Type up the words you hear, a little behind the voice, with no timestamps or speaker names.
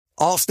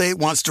Allstate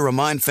wants to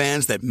remind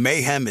fans that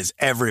mayhem is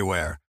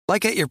everywhere,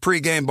 like at your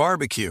pregame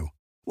barbecue.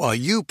 While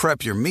you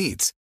prep your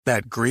meats,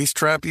 that grease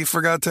trap you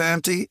forgot to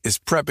empty is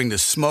prepping to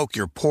smoke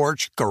your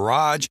porch,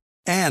 garage,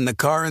 and the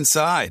car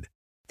inside.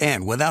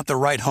 And without the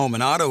right home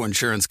and auto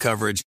insurance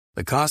coverage,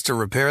 the cost to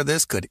repair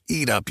this could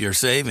eat up your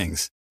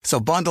savings. So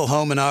bundle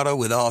home and auto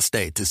with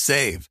Allstate to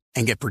save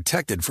and get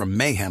protected from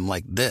mayhem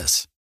like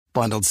this.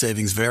 Bundled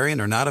savings vary and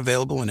are not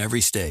available in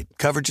every state.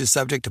 Coverage is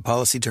subject to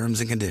policy terms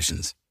and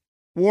conditions.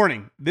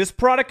 Warning, this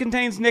product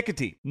contains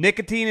nicotine.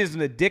 Nicotine is an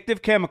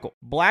addictive chemical.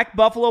 Black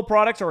Buffalo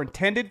products are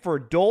intended for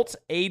adults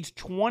aged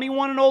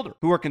 21 and older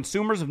who are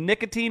consumers of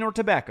nicotine or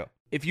tobacco.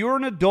 If you're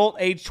an adult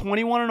aged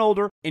 21 and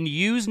older and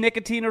use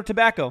nicotine or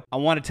tobacco, I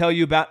want to tell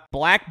you about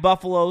Black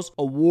Buffalo's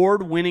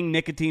award-winning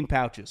nicotine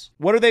pouches.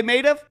 What are they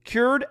made of?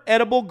 Cured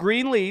edible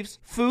green leaves,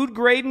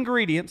 food-grade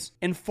ingredients,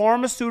 and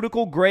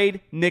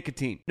pharmaceutical-grade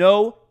nicotine.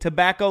 No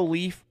tobacco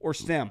leaf or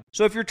stem.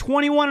 So if you're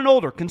 21 and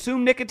older,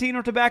 consume nicotine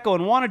or tobacco,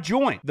 and want to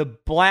join the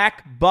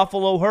Black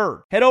Buffalo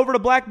herd, head over to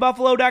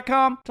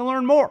blackbuffalo.com to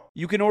learn more.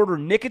 You can order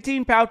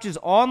nicotine pouches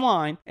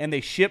online, and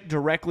they ship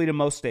directly to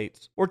most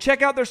states. Or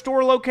check out their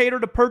store locator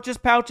to purchase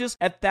pouches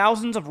at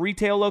thousands of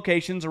retail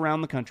locations around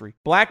the country.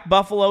 Black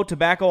Buffalo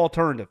Tobacco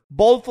Alternative.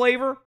 Bold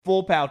flavor,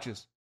 full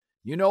pouches.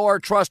 You know our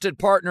trusted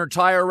partner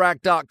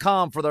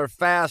TireRack.com for their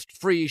fast,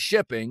 free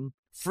shipping,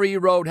 free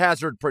road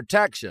hazard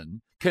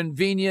protection,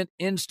 convenient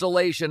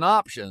installation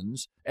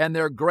options, and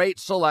their great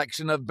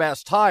selection of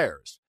best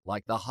tires,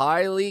 like the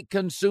highly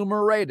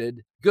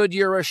consumer-rated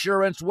Goodyear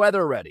Assurance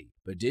Weather Ready.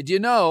 But did you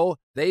know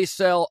they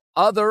sell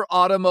other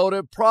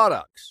automotive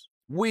products?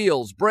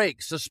 Wheels,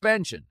 brakes,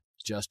 suspension,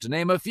 just to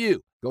name a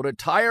few. Go to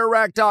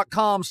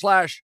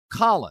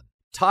TireRack.com/Colin.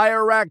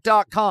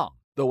 TireRack.com,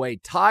 the way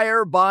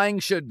tire buying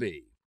should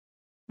be.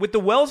 With the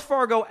Wells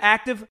Fargo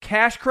Active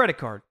Cash Credit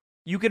Card,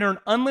 you can earn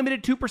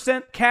unlimited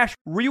 2% cash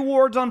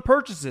rewards on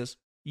purchases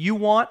you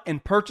want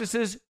and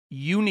purchases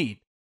you need.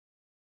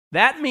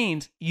 That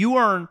means you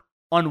earn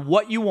on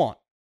what you want,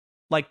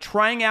 like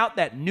trying out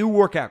that new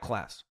workout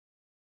class,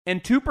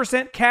 and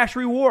 2% cash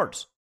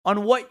rewards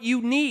on what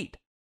you need,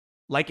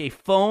 like a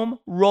foam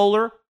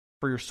roller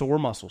for your sore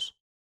muscles.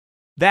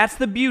 That's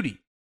the beauty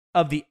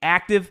of the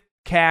Active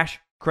Cash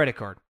Credit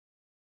Card.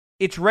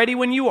 It's ready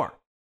when you are,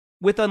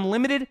 with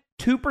unlimited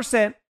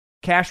 2%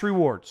 cash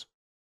rewards.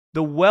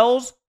 The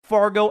Wells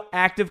Fargo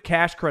Active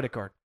Cash Credit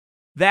Card.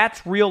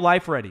 That's real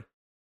life ready.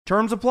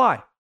 Terms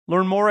apply.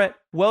 Learn more at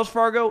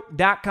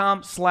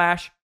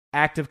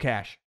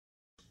wellsfargo.com/activecash.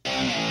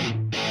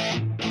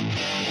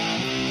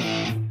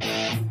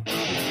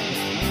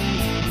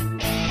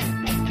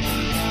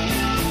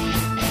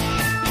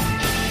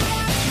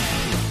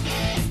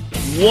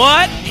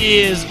 What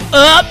is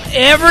up,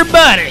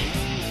 everybody?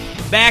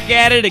 Back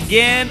at it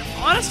again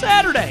on a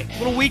Saturday.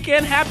 Little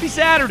weekend. Happy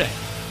Saturday.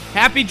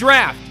 Happy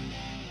draft.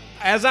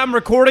 As I'm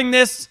recording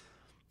this,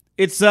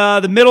 it's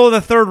the middle of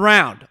the third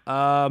round.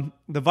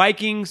 The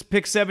Vikings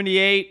pick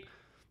 78,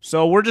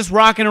 so we're just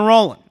rocking and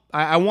rolling.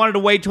 I wanted to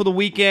wait till the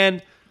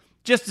weekend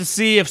just to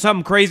see if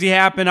something crazy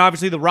happened.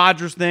 Obviously, the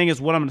Rodgers thing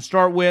is what I'm going to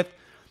start with.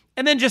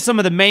 And then just some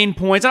of the main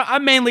points.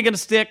 I'm mainly going to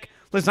stick.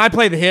 Listen, I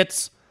play the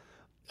hits.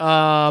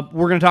 We're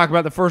going to talk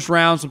about the first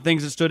round, some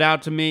things that stood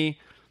out to me,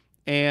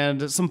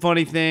 and some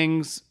funny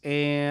things,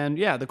 and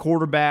yeah, the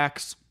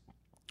quarterbacks,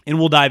 and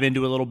we'll dive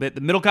into it a little bit.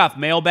 The Middlecoff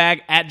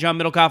mailbag, at John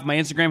Middlecoff, my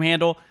Instagram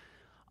handle.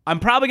 I'm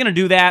probably going to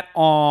do that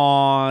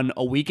on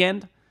a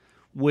weekend,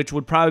 which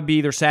would probably be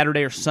either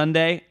Saturday or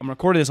Sunday. I'm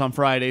recording this on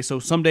Friday, so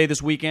someday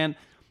this weekend,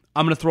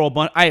 I'm going to throw a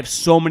bunch. I have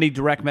so many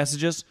direct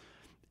messages,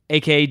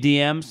 aka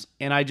DMs,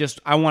 and I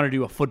want to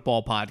do a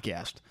football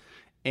podcast.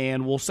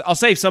 And I'll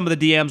save some of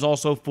the DMs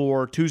also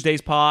for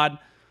Tuesday's pod,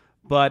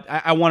 but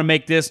I want to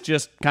make this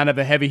just kind of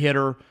a heavy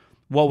hitter,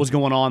 what was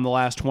going on the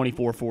last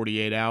 24,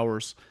 48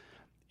 hours.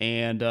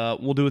 And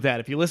we'll do with that.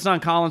 If you listen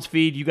on Colin's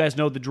feed, you guys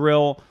know the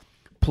drill.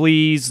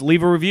 Please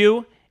leave a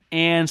review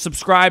and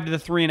subscribe to the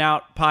 3 and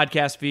Out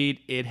podcast feed.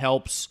 It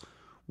helps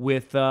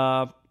with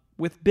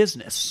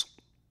business.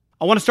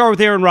 I want to start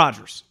with Aaron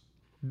Rodgers.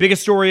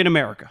 Biggest story in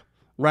America,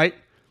 right?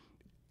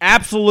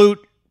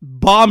 Absolute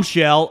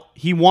bombshell.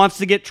 He wants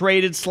to get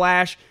traded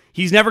 /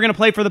 he's never going to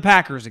play for the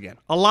Packers again.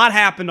 A lot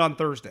happened on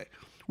Thursday.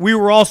 We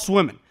were all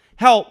swimming.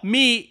 Hell,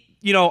 me,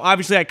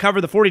 obviously I covered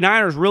the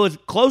 49ers really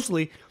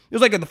closely. It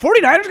was like, are the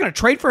 49ers going to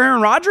trade for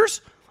Aaron Rodgers?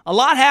 A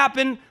lot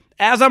happened.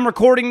 As I'm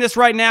recording this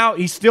right now,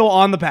 he's still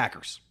on the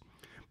Packers.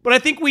 But I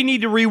think we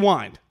need to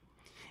rewind.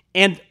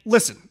 And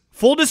listen,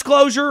 full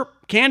disclosure,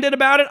 candid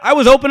about it, I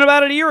was open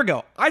about it a year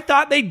ago. I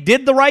thought they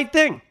did the right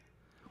thing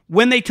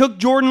when they took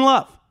Jordan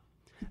Love.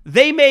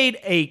 They made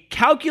a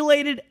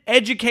calculated,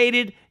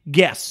 educated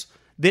guess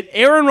that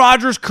Aaron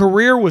Rodgers'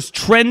 career was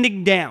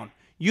trending down.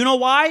 You know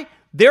why?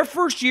 Their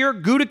first year,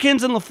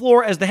 Gutekunst and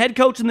LaFleur as the head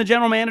coach and the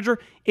general manager,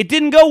 it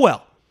didn't go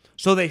well.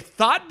 So they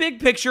thought big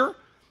picture,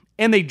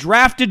 and they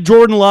drafted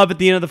Jordan Love at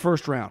the end of the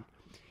first round.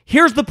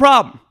 Here's the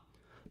problem.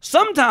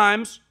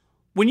 Sometimes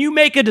when you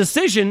make a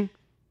decision,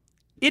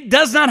 it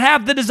does not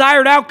have the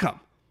desired outcome.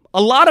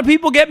 A lot of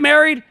people get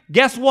married.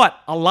 Guess what?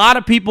 A lot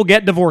of people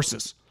get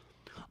divorces.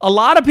 A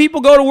lot of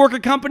people go to work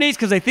at companies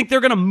because they think they're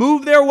going to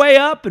move their way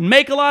up and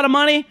make a lot of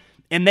money,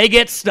 and they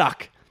get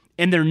stuck,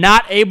 and they're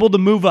not able to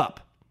move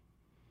up.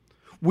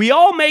 We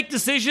all make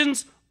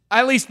decisions,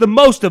 at least the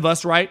most of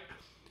us, right,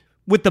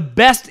 with the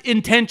best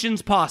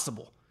intentions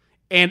possible.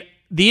 And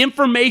the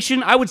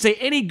information, I would say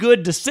any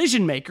good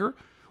decision maker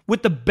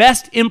with the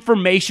best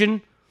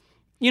information,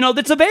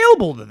 that's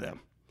available to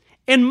them.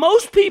 And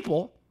most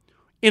people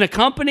in a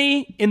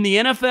company, in the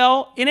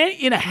NFL,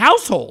 in a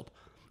household,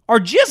 are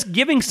just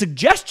giving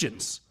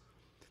suggestions.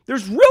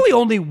 There's really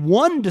only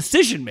one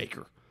decision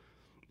maker.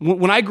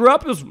 When I grew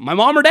up, it was my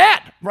mom or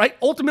dad, right?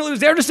 Ultimately, it was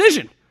their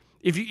decision.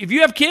 If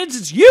you have kids,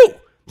 it's you.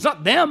 It's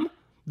not them.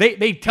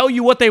 They tell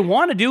you what they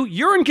want to do.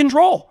 You're in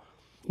control.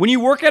 When you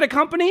work at a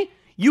company,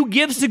 you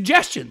give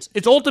suggestions.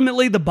 It's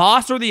ultimately the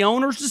boss or the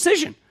owner's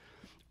decision.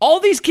 All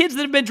these kids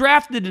that have been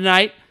drafted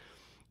tonight,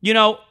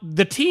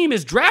 the team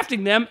is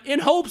drafting them in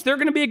hopes they're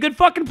going to be a good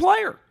fucking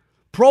player.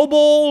 Pro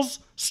Bowls,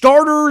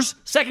 starters,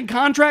 second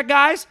contract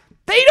guys,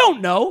 they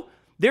don't know.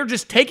 They're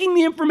just taking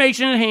the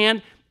information in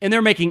hand and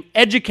they're making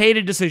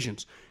educated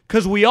decisions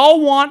because we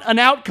all want an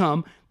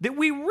outcome that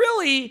we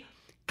really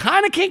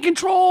kind of can't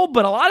control,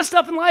 but a lot of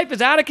stuff in life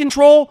is out of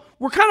control.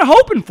 We're kind of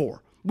hoping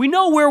for. We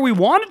know where we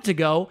want it to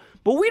go,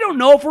 but we don't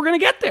know if we're going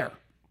to get there.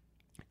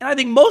 And I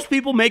think most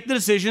people make the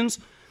decisions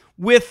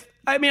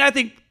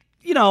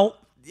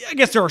I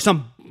guess there are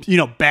some,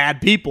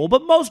 bad people,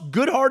 but most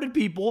good-hearted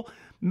people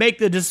make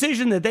the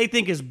decision that they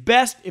think is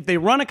best if they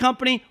run a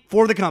company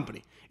for the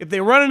company. If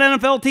they run an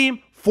NFL team,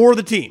 for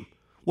the team.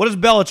 What does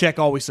Belichick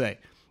always say?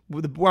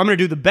 I'm going to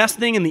do the best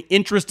thing in the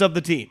interest of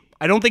the team.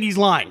 I don't think he's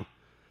lying.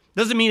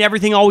 Doesn't mean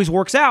everything always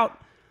works out.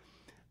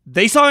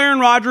 They saw Aaron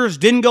Rodgers,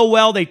 didn't go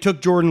well, they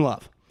took Jordan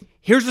Love.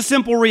 Here's the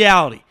simple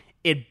reality.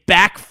 It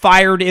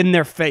backfired in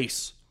their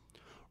face.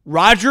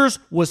 Rodgers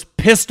was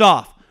pissed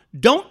off.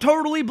 Don't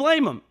totally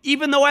blame him,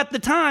 even though at the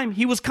time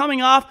he was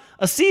coming off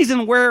a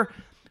season where,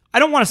 I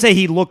don't want to say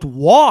he looked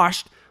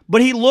washed,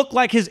 but he looked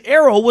like his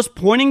arrow was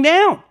pointing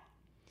down.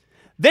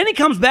 Then he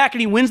comes back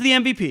and he wins the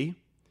MVP.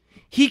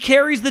 He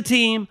carries the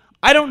team,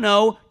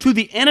 to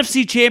the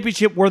NFC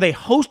Championship where they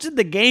hosted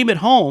the game at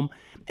home,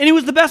 and he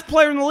was the best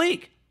player in the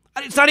league.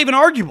 It's not even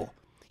arguable.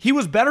 He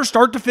was better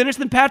start to finish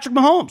than Patrick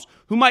Mahomes,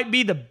 who might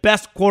be the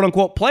best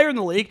quote-unquote player in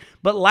the league,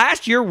 but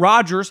last year,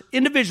 Rodgers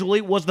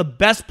individually was the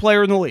best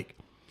player in the league.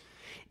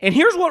 And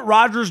here's what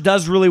Rodgers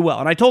does really well,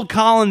 and I told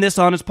Colin this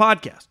on his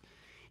podcast.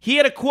 He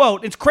had a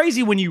quote. It's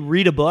crazy when you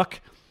read a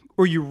book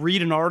or you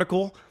read an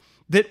article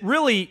that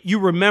really you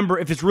remember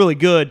if it's really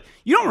good.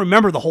 You don't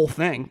remember the whole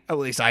thing. At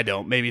least I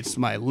don't. Maybe it's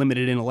my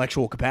limited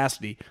intellectual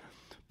capacity.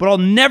 But I'll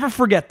never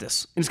forget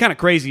this. And it's kind of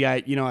crazy.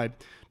 I do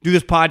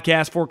this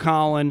podcast for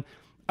Colin.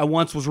 I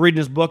once was reading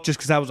his book just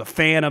because I was a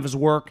fan of his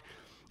work.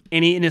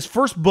 And in his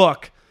first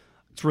book,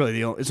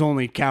 it's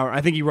only Coward.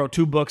 I think he wrote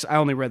 2 books. I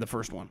only read the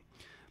first one.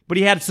 But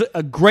he had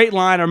a great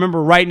line. I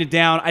remember writing it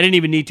down. I didn't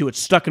even need to. It's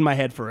stuck in my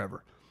head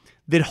forever.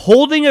 That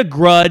holding a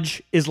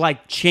grudge is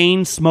like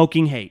chain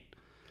smoking hate.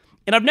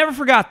 And I've never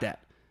forgot that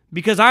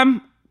because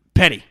I'm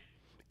petty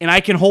and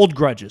I can hold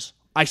grudges.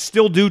 I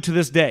still do to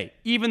this day,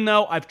 even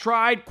though I've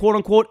tried, quote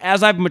unquote,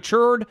 as I've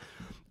matured.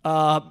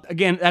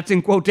 Again, that's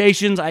in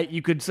quotations.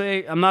 You could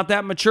say I'm not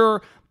that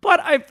mature,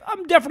 but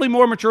I'm definitely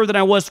more mature than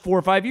I was 4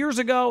 or 5 years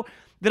ago.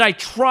 That I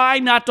try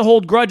not to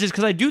hold grudges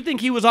because I do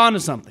think he was onto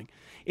something.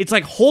 It's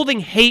like holding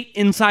hate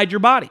inside your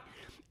body.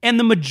 And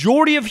the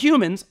majority of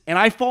humans, and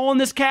I fall in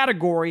this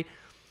category,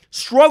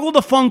 struggle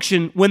to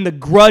function when the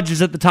grudge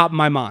is at the top of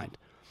my mind.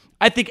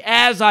 I think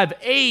as I've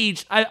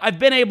aged, I've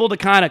been able to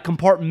kind of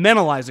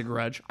compartmentalize a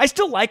grudge. I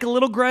still like a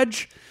little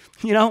grudge.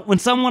 When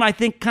someone I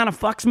think kind of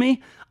fucks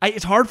me,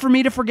 it's hard for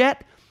me to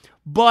forget.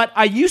 But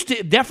I used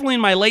to, definitely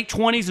in my late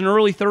 20s and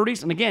early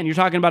 30s, and again, you're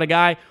talking about a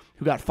guy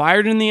who got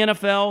fired in the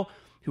NFL,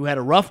 who had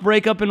a rough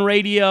breakup in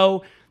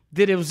radio,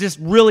 that it was just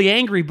really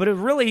angry, but it was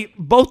really,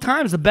 both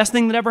times, the best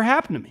thing that ever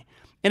happened to me.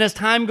 And as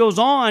time goes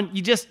on,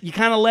 you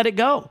kind of let it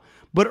go.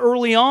 But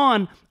early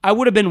on, I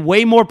would have been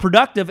way more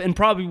productive and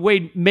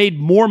probably made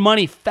more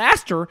money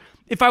faster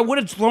if I would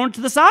have thrown it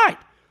to the side.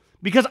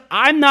 Because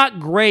I'm not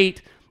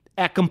great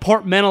at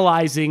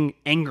compartmentalizing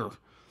anger.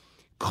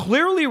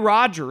 Clearly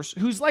Rodgers,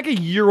 who's like a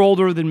year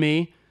older than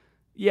me,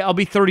 I'll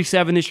be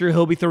 37 this year,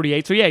 he'll be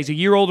 38. So he's a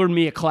year older than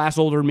me, a class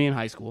older than me in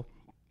high school.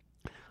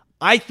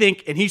 I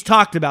think, and he's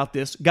talked about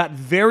this, got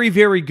very,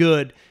 very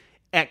good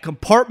at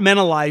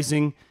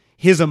compartmentalizing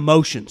his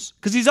emotions.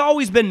 Because he's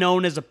always been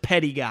known as a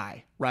petty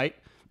guy, right?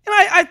 And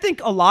I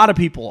think a lot of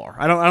people are.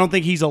 I don't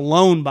think he's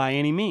alone by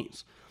any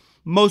means.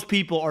 Most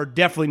people are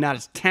definitely not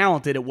as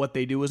talented at what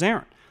they do as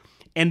Aaron.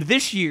 And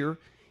this year,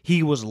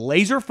 he was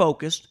laser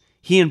focused,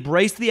 he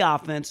embraced the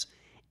offense,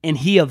 and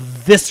he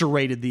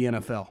eviscerated the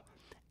NFL.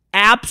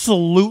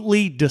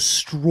 Absolutely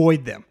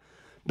destroyed them.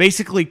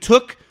 Basically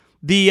took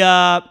the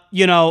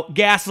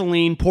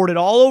gasoline, poured it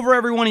all over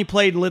everyone he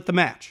played and lit the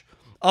match.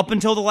 Up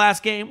until the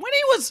last game, when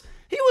he was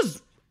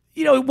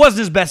it wasn't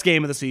his best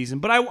game of the season,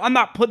 but I'm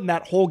not putting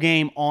that whole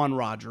game on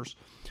Rodgers.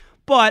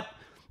 But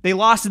They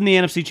lost in the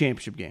NFC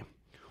Championship game.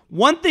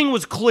 One thing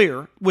was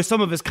clear with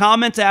some of his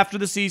comments after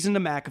the season to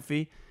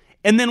McAfee,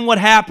 and then what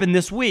happened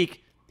this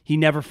week, he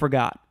never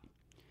forgot.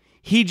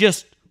 He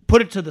just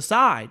put it to the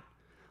side,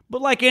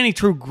 but like any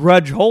true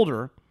grudge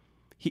holder,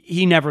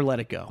 he never let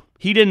it go.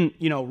 He didn't,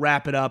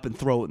 wrap it up and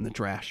throw it in the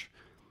trash.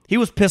 He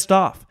was pissed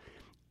off.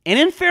 And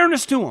in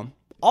fairness to him,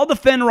 I'll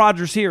defend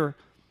Rodgers here.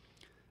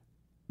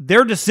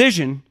 Their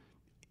decision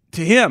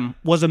to him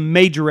was a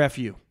major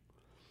FU.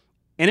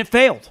 And it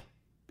failed.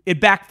 It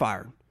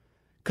backfired.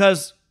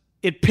 Because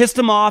it pissed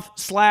him off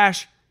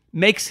 /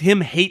 makes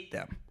him hate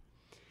them.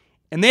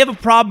 And they have a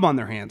problem on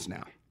their hands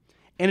now.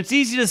 And it's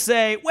easy to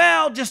say,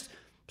 well, just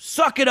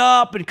suck it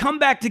up and come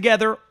back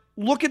together.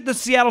 Look at the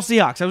Seattle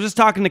Seahawks. I was just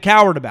talking to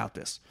Coward about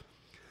this.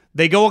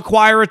 They go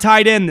acquire a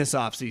tight end this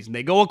offseason.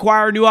 They go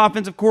acquire a new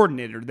offensive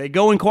coordinator. They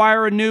go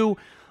acquire a new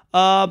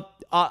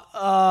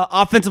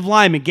offensive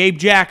lineman, Gabe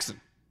Jackson.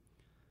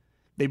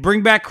 They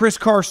bring back Chris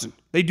Carson.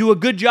 They do a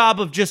good job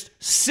of just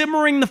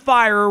simmering the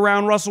fire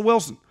around Russell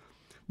Wilson.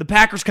 The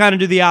Packers kind of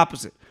do the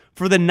opposite.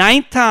 For the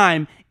 9th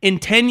time in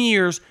 10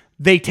 years,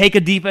 they take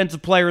a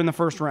defensive player in the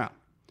first round.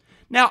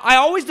 Now, I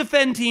always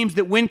defend teams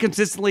that win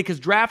consistently because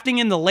drafting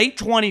in the late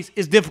 20s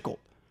is difficult.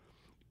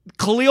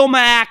 Khalil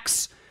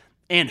Mack's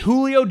and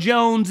Julio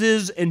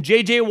Jones's and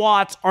J.J.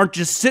 Watts aren't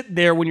just sitting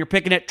there when you're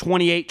picking at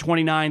 28,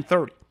 29,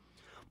 30.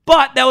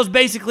 But that was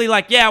basically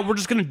like, yeah, we're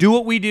just going to do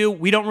what we do.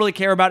 We don't really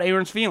care about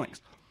Aaron's feelings.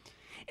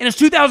 And it's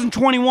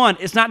 2021.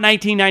 It's not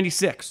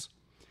 1996.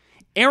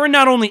 Aaron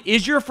not only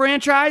is your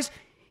franchise,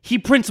 he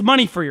prints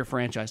money for your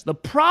franchise. The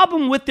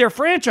problem with their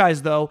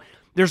franchise, though,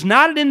 there's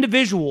not an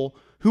individual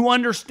who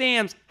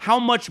understands how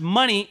much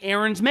money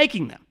Aaron's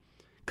making them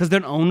because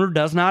their owner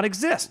does not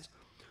exist.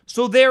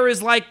 So there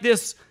is like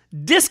this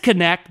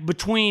disconnect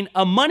between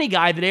a money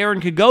guy that Aaron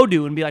could go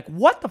to and be like,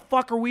 what the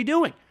fuck are we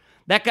doing?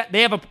 That guy,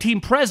 they have a team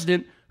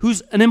president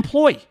who's an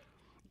employee,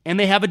 and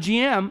they have a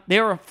GM.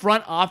 They're a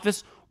front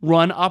office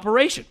run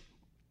operation.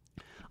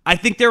 I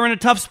think they're in a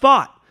tough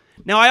spot.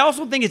 Now, I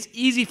also think it's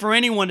easy for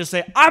anyone to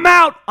say, I'm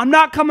out. I'm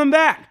not coming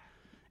back.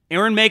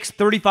 Aaron makes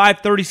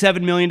 $35,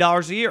 $37 million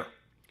a year.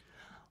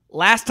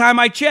 Last time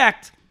I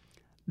checked,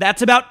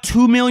 that's about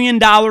 $2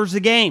 million a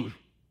game.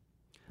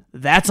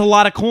 That's a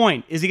lot of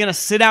coin. Is he going to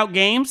sit out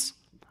games?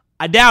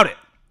 I doubt it.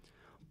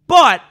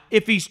 But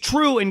if he's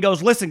true and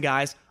goes, listen,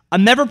 guys,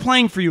 I'm never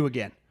playing for you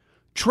again.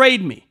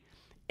 Trade me.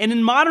 And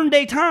in modern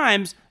day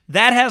times,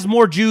 that has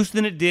more juice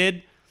than it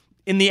did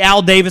in the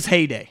Al Davis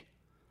heyday.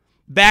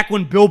 Back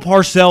when Bill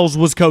Parcells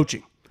was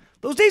coaching.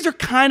 Those days are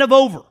kind of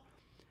over.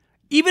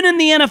 Even in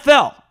the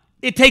NFL,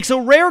 it takes a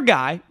rare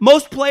guy.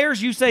 Most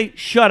players, you say,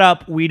 shut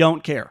up, we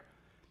don't care.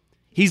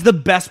 He's the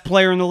best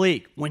player in the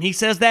league. When he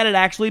says that, it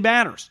actually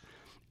matters.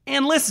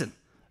 And listen,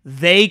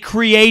 they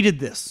created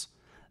this.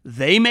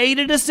 They made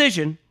a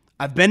decision.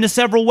 I've been to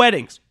several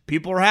weddings.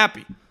 People are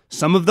happy.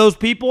 Some of those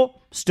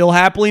people still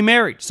happily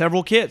married,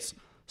 several kids.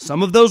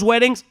 Some of those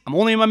weddings, I'm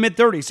only in my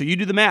mid-30s, so you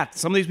do the math.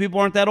 Some of these people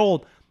aren't that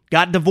old,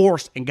 got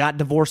divorced and got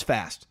divorced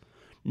fast.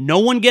 No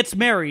one gets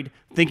married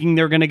thinking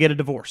they're going to get a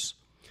divorce.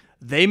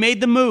 They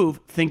made the move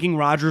thinking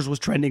Rodgers was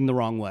trending the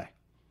wrong way.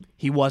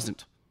 He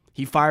wasn't.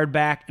 He fired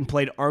back and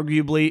played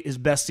arguably his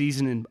best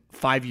season in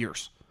 5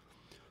 years.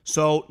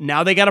 So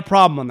now they got a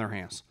problem on their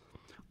hands.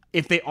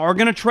 If they are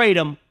going to trade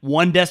him,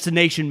 one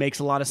destination makes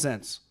a lot of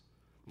sense.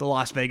 The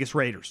Las Vegas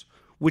Raiders,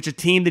 which a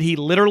team that he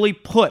literally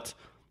put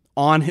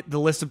on the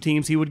list of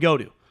teams he would go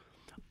to.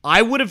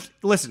 I would have,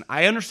 listen,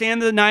 I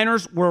understand the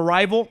Niners were a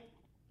rival.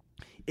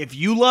 If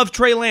you love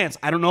Trey Lance,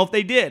 I don't know if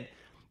they did,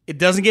 it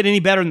doesn't get any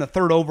better than the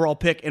 3rd overall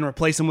pick and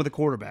replace him with a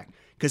quarterback.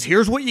 Because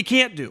here's what you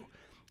can't do.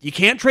 You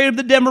can't trade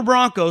the Denver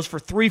Broncos for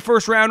 3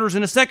 first-rounders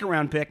and a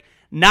second-round pick,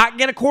 not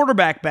get a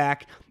quarterback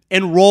back,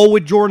 and roll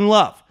with Jordan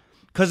Love.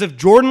 Because if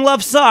Jordan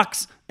Love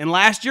sucks, and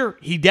last year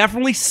he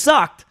definitely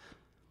sucked,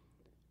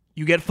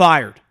 you get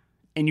fired.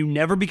 And you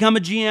never become a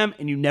GM,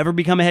 and you never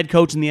become a head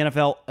coach in the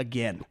NFL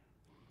again.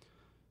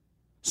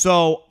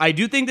 So I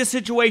do think this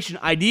situation,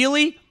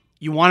 ideally,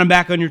 you want him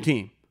back on your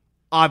team.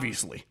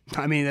 Obviously.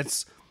 I mean,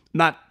 that's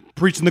not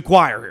preaching the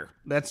choir here.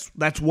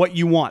 That's what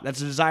you want.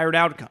 That's a desired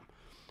outcome.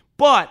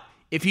 But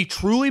if he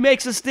truly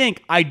makes a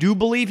stink, I do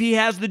believe he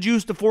has the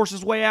juice to force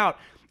his way out.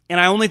 And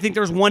I only think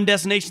there's one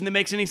destination that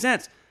makes any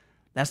sense.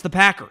 That's the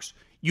Packers.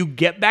 You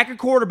get back a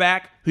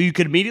quarterback who you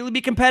could immediately be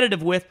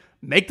competitive with,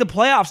 make the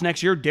playoffs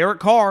next year. Derek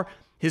Carr,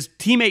 his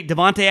teammate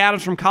Devontae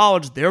Adams from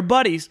college, they're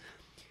buddies.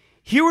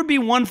 Here would be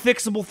one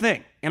fixable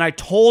thing. And I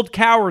told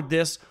Coward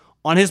this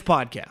on his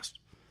podcast.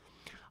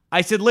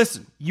 I said,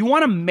 listen, you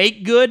want to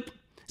make good?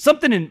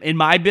 Something in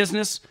my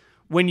business,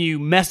 when you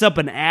mess up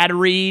an ad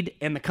read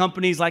and the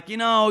company's like,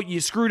 you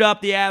screwed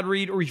up the ad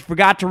read or you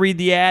forgot to read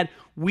the ad,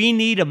 we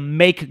need to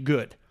make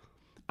good.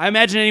 I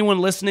imagine anyone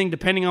listening,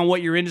 depending on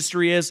what your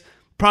industry is,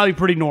 probably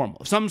pretty normal.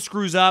 If something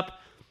screws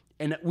up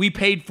and we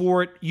paid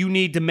for it, you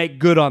need to make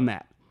good on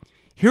that.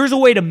 Here's a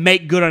way to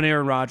make good on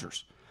Aaron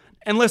Rodgers.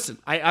 And listen,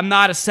 I'm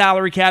not a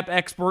salary cap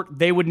expert.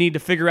 They would need to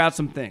figure out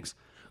some things.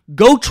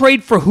 Go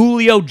trade for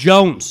Julio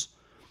Jones.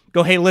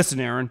 Go, hey, listen,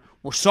 Aaron,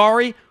 we're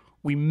sorry.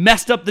 We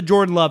messed up the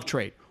Jordan Love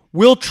trade.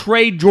 We'll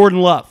trade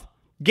Jordan Love.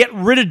 Get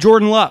rid of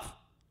Jordan Love.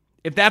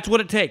 If that's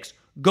what it takes,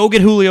 go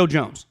get Julio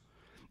Jones.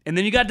 And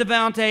then you got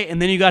Devontae,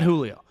 and then you got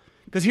Julio.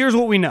 Because here's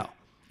what we know.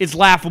 It's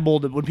laughable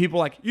that when people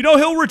are like,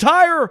 he'll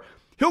retire.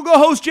 He'll go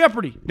host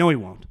Jeopardy. No, he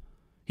won't.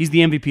 He's the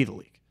MVP of the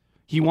league.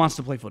 He wants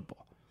to play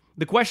football.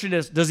 The question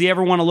is, does he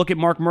ever want to look at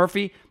Mark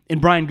Murphy and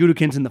Brian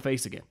Gutekunst in the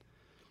face again?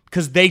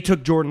 Because they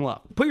took Jordan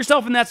Love. Put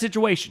yourself in that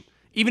situation,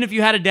 even if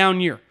you had a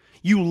down year.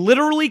 You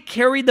literally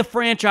carried the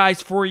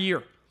franchise for a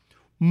year.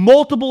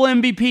 Multiple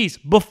MVPs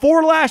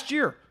before last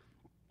year.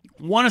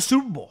 Won a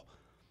Super Bowl.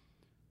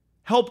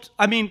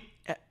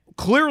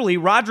 Clearly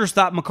Rodgers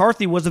thought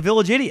McCarthy was a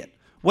village idiot.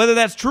 Whether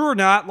that's true or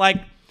not,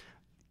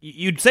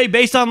 you'd say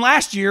based on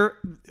last year,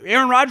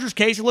 Aaron Rodgers'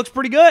 case, it looks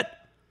pretty good.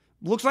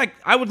 Looks like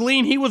I would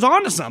lean he was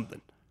onto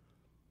something.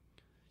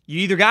 You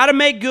either got to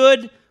make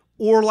good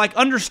or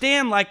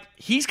understand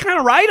he's kind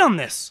of right on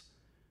this.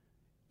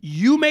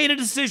 You made a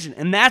decision,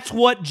 and that's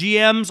what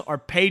GMs are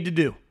paid to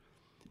do.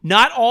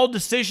 Not all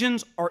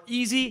decisions are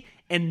easy,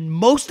 and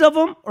most of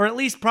them, or at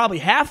least probably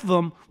half of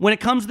them, when it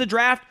comes to the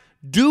draft,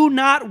 do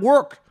not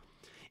work.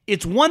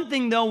 It's one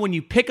thing, though, when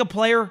you pick a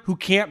player who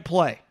can't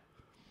play.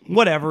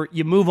 Whatever,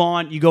 you move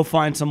on, you go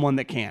find someone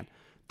that can.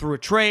 Through a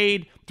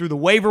trade, through the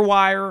waiver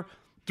wire,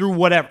 through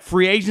whatever,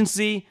 free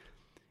agency.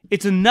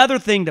 It's another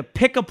thing to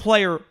pick a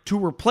player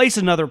to replace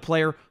another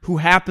player who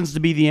happens to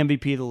be the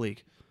MVP of the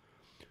league.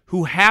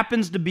 Who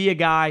happens to be a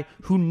guy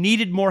who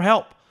needed more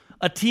help.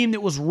 A team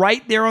that was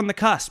right there on the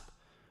cusp.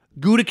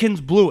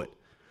 Gutekunst blew it.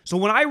 So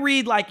when I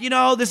read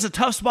this is a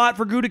tough spot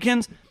for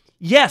Gutekunst,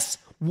 yes,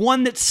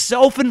 one that's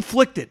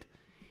self-inflicted.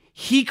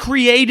 He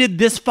created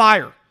this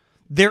fire.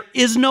 There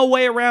is no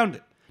way around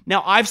it.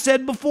 Now, I've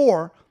said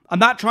before, I'm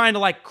not trying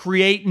to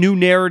create new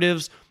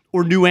narratives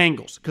or new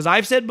angles. Because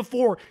I've said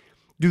before,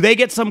 do they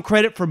get some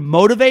credit for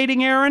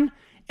motivating Aaron?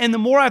 And the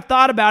more I've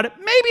thought about it,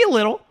 maybe a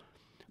little.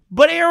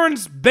 But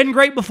Aaron's been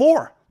great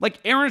before.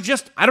 Aaron's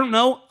just,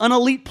 an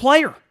elite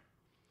player.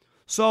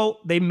 So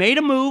they made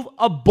a move,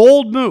 a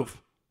bold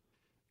move.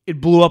 It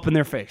blew up in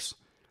their face.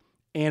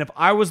 And if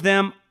I was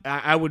them,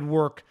 I would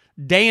work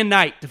day and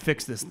night to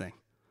fix this thing.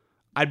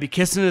 I'd be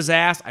kissing his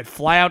ass. I'd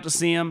fly out to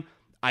see him.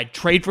 I'd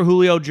trade for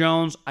Julio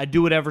Jones. I'd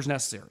do whatever's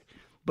necessary.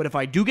 But if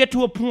I do get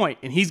to a point,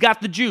 and he's got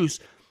the juice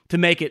to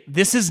make it,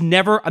 this is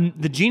never,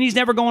 the genie's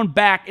never going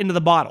back into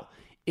the bottle.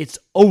 It's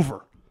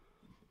over.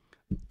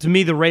 To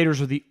me, the Raiders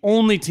are the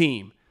only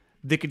team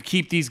that could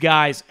keep these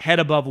guys head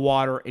above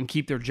water and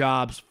keep their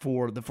jobs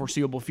for the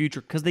foreseeable future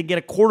because they get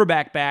a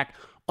quarterback back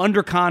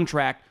under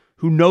contract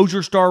who knows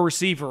your star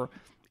receiver,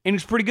 and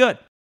he's pretty good.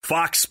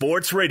 Fox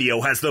Sports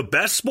Radio has the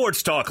best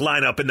sports talk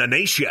lineup in the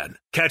nation.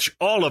 Catch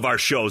all of our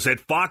shows at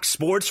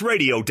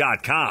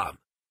foxsportsradio.com.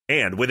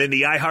 And within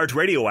the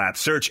iHeartRadio app,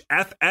 search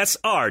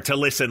FSR to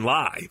listen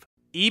live.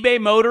 eBay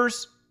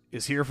Motors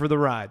is here for the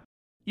ride.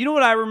 You know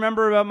what I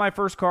remember about my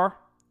first car?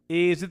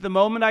 Is at the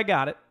moment I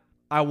got it,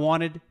 I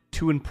wanted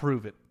to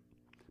improve it.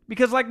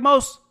 Because like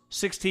most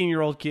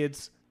 16-year-old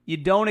kids, you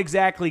don't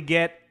exactly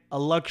get a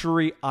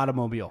luxury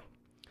automobile.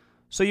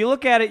 So you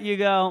look at it, you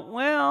go,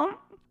 well,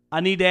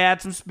 I need to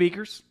add some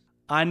speakers.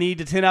 I need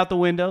to tint out the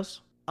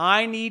windows.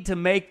 I need to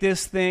make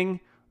this thing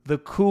the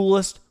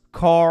coolest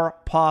car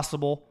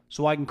possible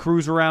so I can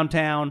cruise around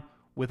town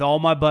with all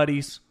my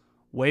buddies,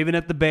 waving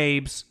at the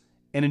babes,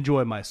 and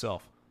enjoy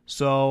myself.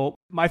 So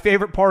my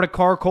favorite part of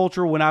car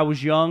culture when I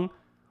was young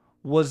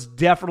was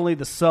definitely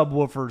the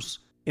subwoofers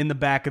in the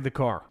back of the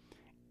car.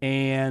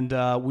 And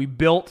we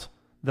built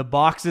the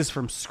boxes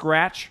from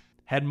scratch,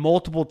 had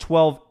multiple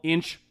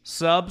 12-inch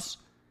subs,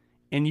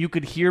 and you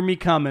could hear me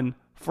coming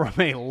from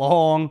a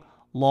long,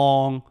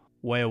 long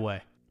way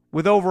away.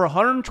 With over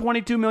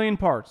 122 million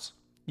parts,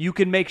 you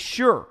can make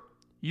sure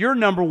your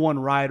number one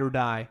ride or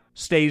die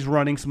stays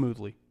running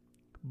smoothly.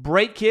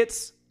 Brake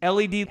kits,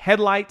 LED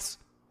headlights,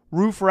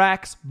 roof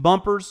racks,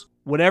 bumpers,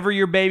 whatever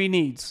your baby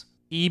needs,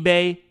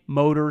 eBay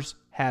Motors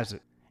has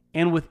it.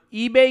 And with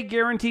eBay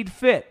Guaranteed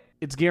Fit,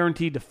 it's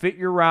guaranteed to fit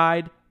your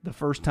ride the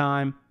first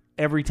time,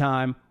 every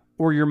time,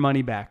 or your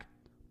money back.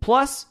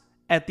 Plus,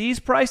 at these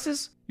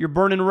prices, you're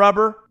burning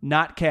rubber,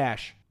 not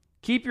cash.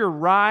 Keep your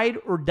ride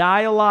or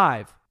die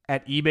alive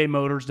at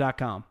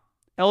ebaymotors.com.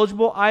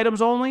 Eligible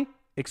items only.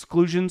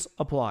 Exclusions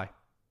apply.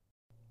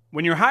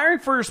 When you're hiring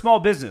for your small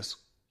business,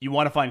 you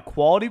want to find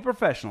quality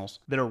professionals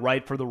that are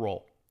right for the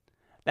role.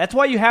 That's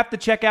why you have to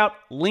check out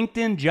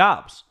LinkedIn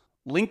Jobs.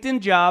 LinkedIn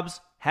Jobs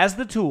has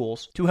the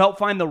tools to help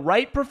find the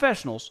right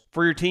professionals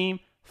for your team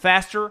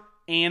faster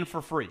and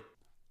for free.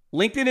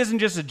 LinkedIn isn't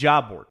just a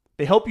job board.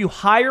 They help you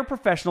hire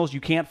professionals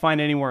you can't find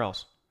anywhere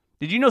else.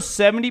 Did you know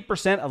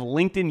 70% of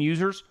LinkedIn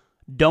users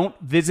don't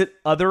visit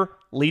other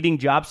leading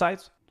job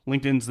sites?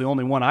 LinkedIn's the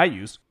only one I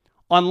use.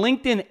 On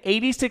LinkedIn,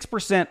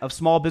 86% of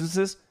small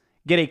businesses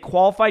get a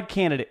qualified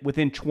candidate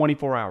within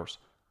 24 hours.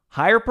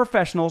 Hire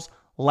professionals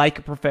like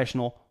a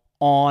professional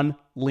on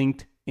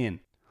LinkedIn.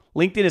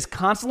 LinkedIn is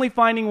constantly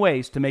finding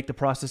ways to make the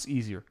process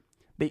easier.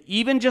 They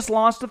even just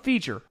launched a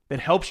feature that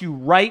helps you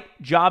write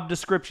job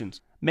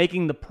descriptions,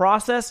 making the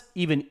process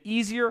even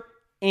easier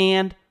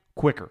and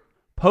quicker.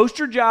 Post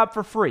your job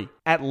for free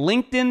at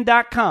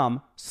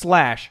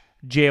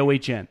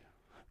linkedin.com/JOHN.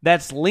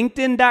 That's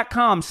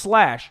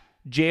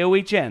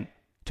linkedin.com/JOHN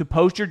to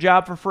post your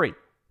job for free.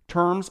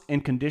 Terms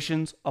and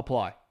conditions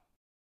apply.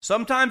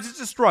 Sometimes it's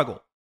a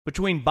struggle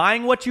between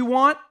buying what you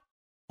want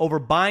over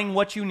buying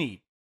what you need.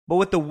 But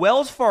with the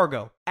Wells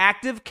Fargo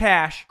Active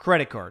Cash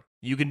Credit Card,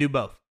 you can do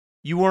both.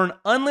 You earn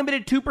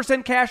unlimited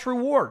 2% cash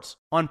rewards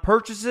on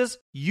purchases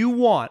you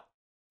want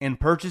and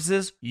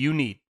purchases you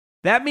need.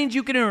 That means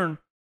you can earn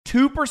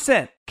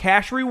 2%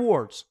 cash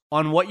rewards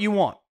on what you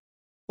want,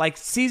 like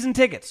season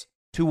tickets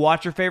to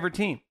watch your favorite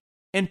team,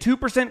 and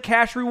 2%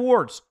 cash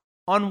rewards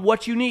on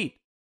what you need,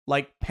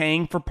 like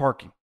paying for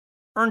parking.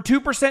 Earn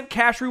 2%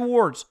 cash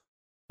rewards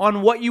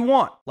on what you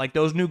want, like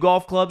those new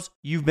golf clubs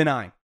you've been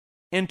eyeing,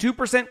 and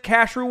 2%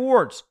 cash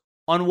rewards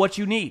on what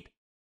you need,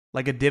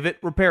 like a divot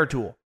repair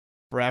tool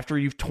for after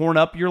you've torn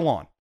up your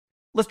lawn.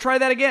 Let's try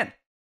that again.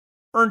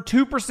 Earn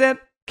 2%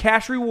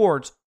 cash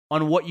rewards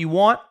on what you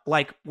want,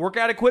 like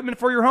workout equipment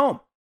for your home,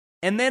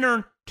 and then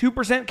earn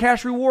 2%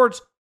 cash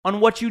rewards on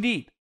what you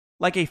need,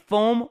 like a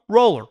foam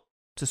roller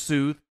to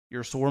soothe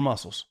your sore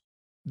muscles.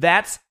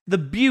 That's the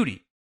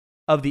beauty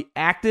of the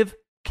Active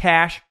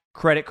Cash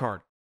Credit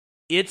Card.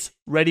 It's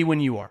ready when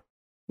you are.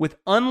 With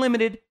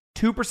unlimited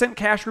 2%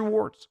 cash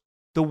rewards,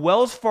 the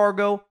Wells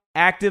Fargo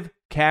Active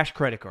Cash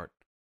Credit Card.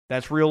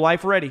 That's real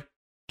life ready.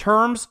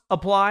 Terms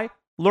apply.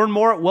 Learn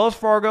more at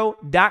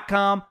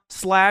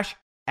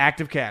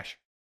wellsfargo.com/activecash.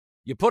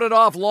 You put it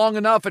off long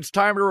enough, it's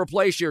time to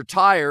replace your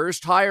tires.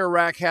 Tire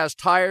Rack has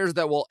tires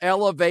that will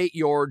elevate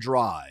your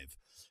drive.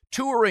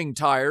 Touring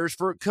tires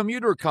for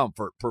commuter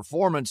comfort,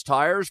 performance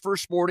tires for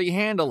sporty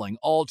handling,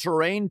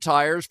 all-terrain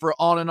tires for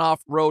on- and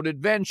off-road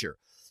adventure.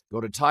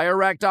 Go to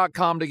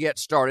TireRack.com to get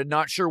started.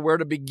 Not sure where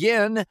to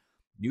begin?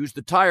 Use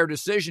the Tire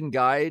Decision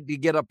Guide to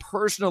get a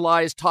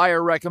personalized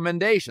tire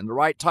recommendation, the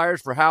right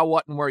tires for how,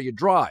 what, and where you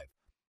drive.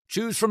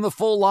 Choose from the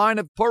full line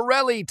of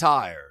Pirelli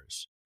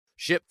tires.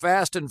 Ship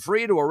fast and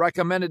free to a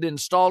recommended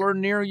installer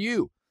near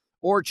you,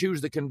 or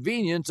choose the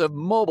convenience of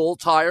mobile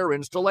tire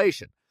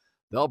installation.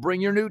 They'll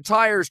bring your new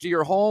tires to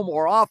your home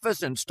or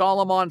office, install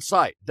them on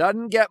site.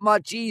 Doesn't get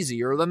much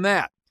easier than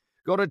that.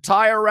 Go to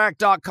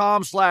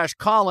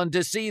TireRack.com/Colin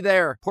to see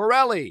their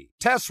Pirelli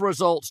test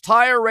results,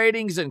 tire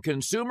ratings, and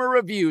consumer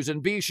reviews,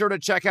 and be sure to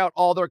check out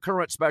all their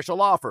current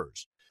special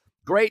offers.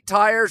 Great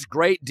tires,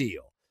 great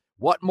deal.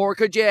 What more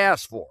could you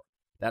ask for?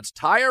 That's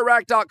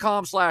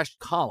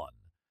TireRack.com/Colin.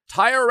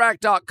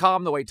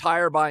 TireRack.com, the way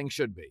tire buying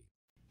should be.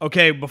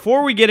 Okay,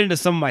 before we get into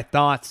some of my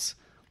thoughts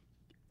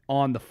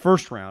on the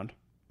first round,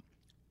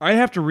 I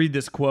have to read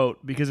this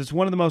quote because it's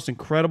one of the most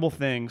incredible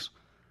things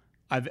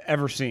I've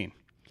ever seen.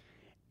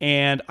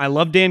 And I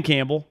love Dan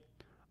Campbell.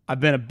 I've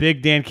been a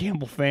big Dan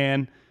Campbell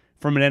fan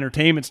from an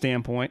entertainment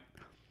standpoint.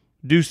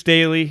 Deuce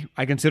Staley,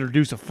 I consider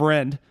Deuce a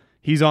friend.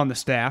 He's on the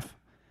staff,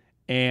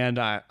 and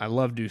I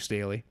love Deuce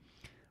Staley.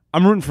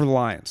 I'm rooting for the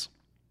Lions.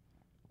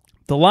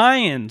 The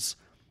Lions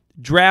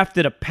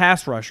drafted a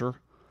pass rusher,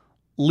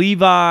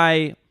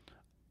 Levi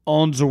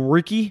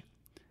Onwuzurike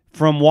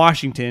from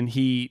Washington.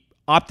 He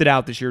opted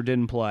out this year,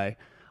 didn't play.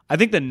 I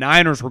think the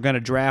Niners were going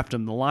to draft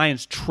him. The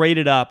Lions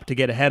traded up to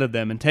get ahead of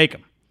them and take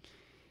him.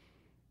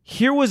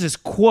 Here was his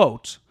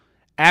quote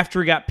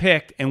after he got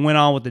picked and went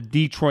on with the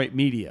Detroit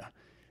media.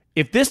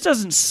 If this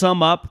doesn't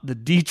sum up the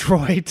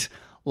Detroit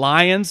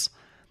Lions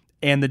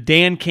and the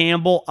Dan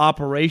Campbell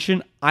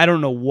operation, I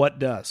don't know what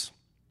does.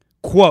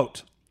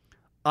 Quote,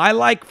 I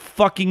like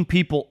fucking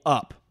people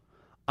up.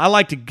 I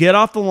like to get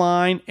off the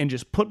line and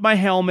just put my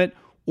helmet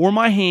or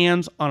my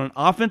hands on an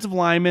offensive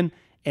lineman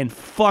and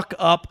fuck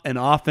up an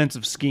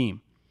offensive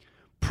scheme.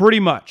 Pretty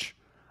much.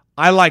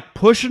 I like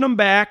pushing them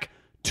back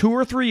 2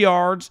 or 3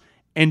 yards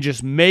and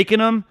just making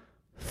them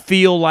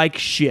feel like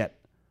shit.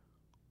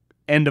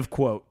 End of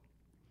quote.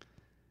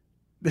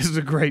 This is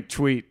a great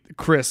tweet.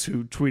 Chris,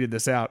 who tweeted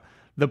this out.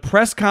 The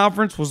press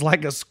conference was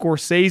like a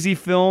Scorsese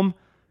film.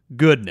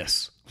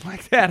 Goodness.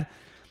 Like that.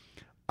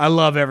 I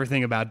love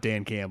everything about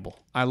Dan Campbell.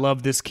 I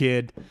love this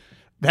kid.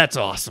 That's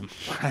awesome.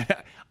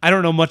 I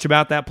don't know much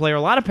about that player.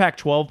 A lot of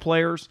Pac-12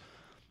 players,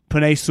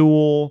 Penei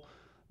Sewell,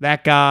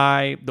 that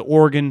guy, the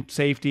Oregon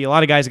safety, a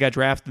lot of guys that got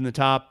drafted in the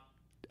top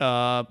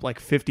like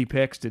 50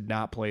 picks did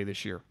not play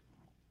this year.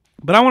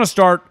 But I want to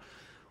start,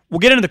 we'll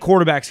get into the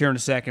quarterbacks here in a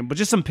second, but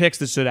just some picks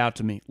that stood out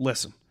to me.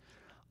 Listen,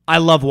 I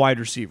love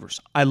wide receivers.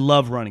 I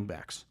love running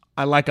backs.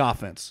 I like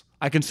offense.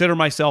 I consider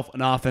myself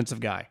an offensive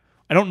guy.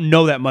 I don't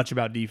know that much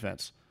about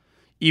defense.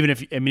 Even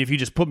if you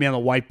just put me on the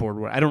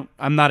whiteboard,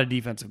 I'm not a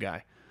defensive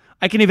guy.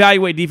 I can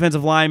evaluate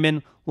defensive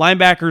linemen,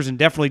 linebackers, and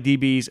definitely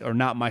DBs are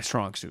not my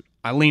strong suit.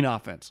 I lean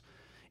offense.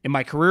 In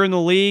my career in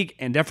the league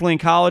and definitely in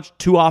college,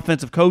 2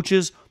 offensive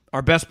coaches.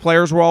 Our best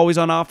players were always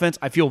on offense.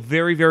 I feel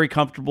very, very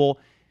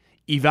comfortable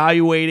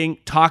evaluating,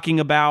 talking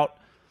about,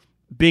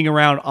 being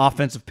around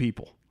offensive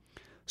people.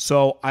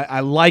 So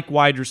I like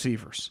wide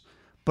receivers.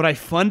 But I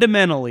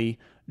fundamentally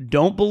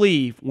don't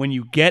believe when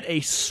you get a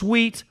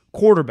sweet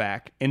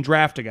quarterback and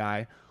draft a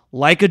guy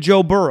like a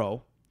Joe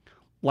Burrow,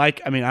 I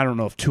don't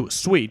know if 2 is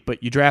sweet,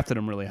 but you drafted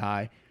him really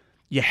high,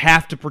 you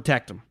have to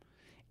protect them.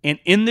 And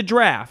in the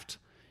draft,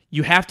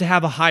 you have to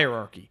have a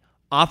hierarchy.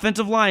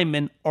 Offensive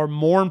linemen are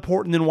more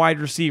important than wide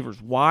receivers.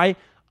 Why?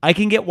 I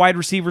can get wide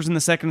receivers in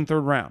the second and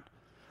third round.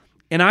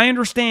 And I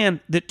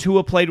understand that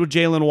Tua played with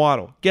Jalen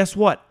Waddle. Guess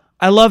what?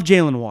 I love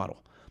Jalen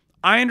Waddle.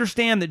 I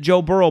understand that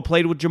Joe Burrow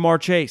played with Jamar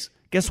Chase.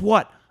 Guess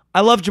what?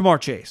 I love Jamar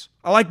Chase.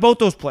 I like both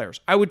those players.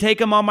 I would take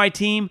them on my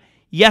team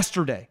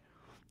yesterday.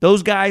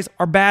 Those guys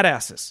are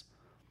badasses.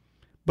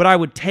 But I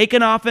would take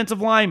an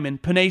offensive lineman,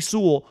 Penei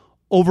Sewell,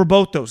 over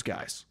both those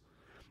guys.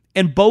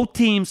 And both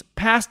teams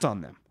passed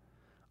on them.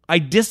 I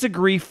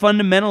disagree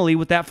fundamentally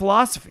with that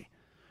philosophy.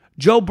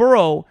 Joe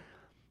Burrow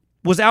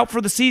was out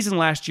for the season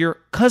last year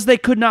because they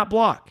could not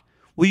block.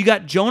 Well, you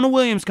got Jonah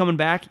Williams coming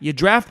back. You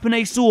draft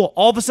Penei Sewell.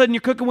 All of a sudden,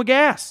 you're cooking with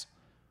gas.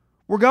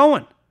 We're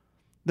going.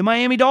 The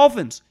Miami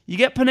Dolphins. You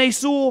get Penei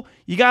Sewell.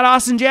 You got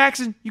Austin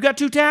Jackson. You got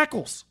 2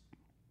 tackles.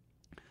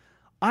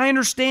 I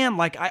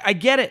understand. I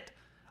get it.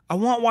 I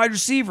want wide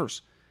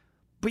receivers.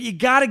 But you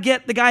got to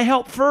get the guy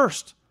help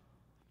first.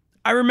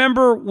 I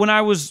remember when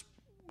I was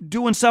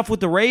doing stuff with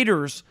the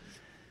Raiders,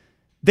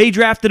 they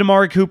drafted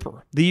Amari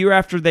Cooper the year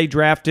after they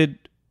drafted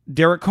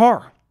Derek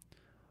Carr.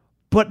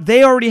 But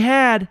they already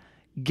had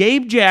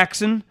Gabe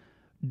Jackson,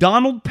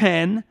 Donald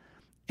Penn,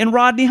 and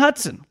Rodney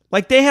Hudson.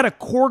 Like, they had a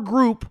core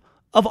group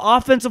of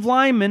offensive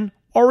linemen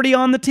already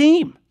on the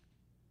team.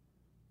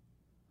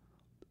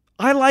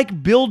 I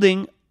like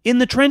building in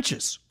the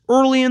trenches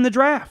early in the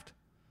draft.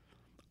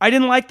 I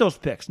didn't like those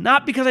picks.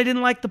 Not because I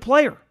didn't like the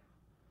player.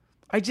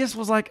 I just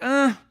was like,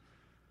 I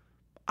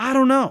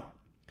don't know.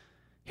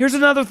 Here's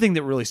another thing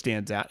that really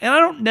stands out. And I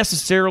don't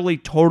necessarily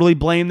totally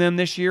blame them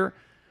this year,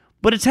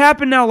 but it's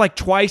happened now like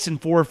twice in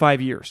 4 or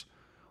 5 years.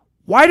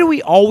 Why do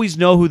we always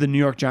know who the New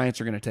York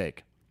Giants are going to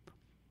take?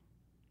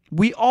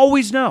 We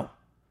always know.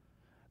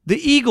 The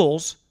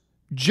Eagles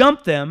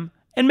jumped them,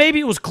 and maybe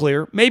it was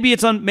clear. Maybe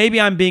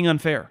I'm being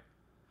unfair.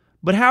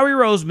 But Howie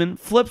Roseman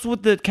flips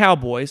with the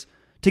Cowboys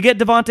to get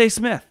Devontae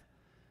Smith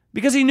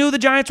because he knew the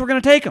Giants were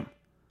going to take him.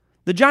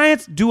 The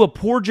Giants do a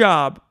poor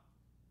job,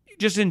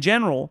 just in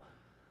general,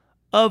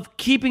 of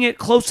keeping it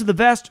close to the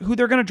vest who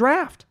they're going to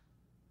draft.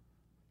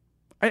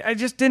 I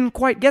just didn't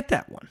quite get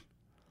that one.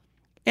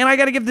 And I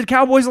got to give the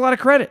Cowboys a lot of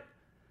credit.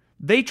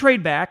 They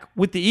trade back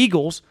with the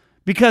Eagles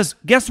because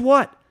guess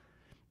what?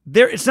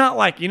 It's not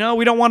like, we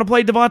don't want to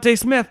play Devontae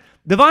Smith.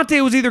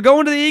 Devontae was either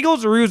going to the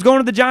Eagles or he was going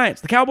to the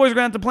Giants. The Cowboys are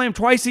going to have to play him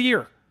twice a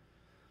year.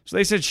 So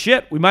they said,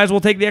 shit, we might as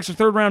well take the extra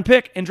third-round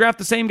pick and draft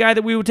the same guy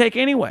that we would take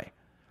anyway.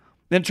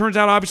 Then it turns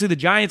out, obviously, the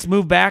Giants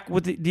moved back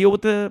with the deal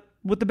with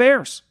the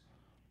Bears.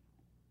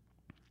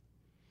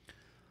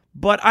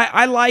 But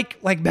I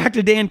like back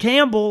to Dan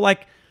Campbell,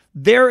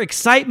 their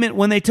excitement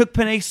when they took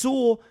Penei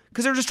Sewell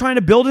because they're just trying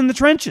to build in the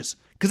trenches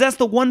because that's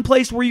the one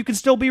place where you can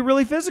still be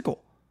really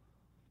physical.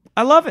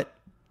 I love it.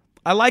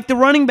 I like the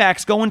running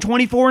backs going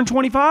 24 and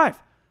 25.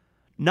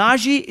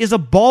 Najee is a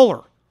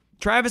baller.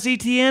 Travis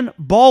Etienne,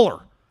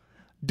 baller.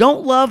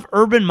 Don't love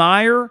Urban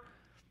Meyer,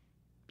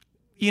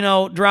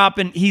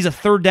 dropping, he's a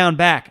third down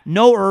back.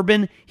 No,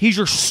 Urban, he's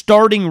your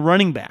starting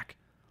running back.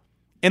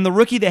 And the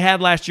rookie they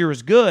had last year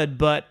was good,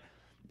 but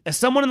as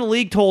someone in the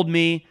league told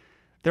me,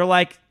 they're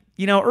like,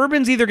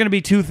 Urban's either going to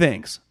be 2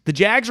 things. The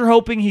Jags are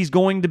hoping he's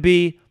going to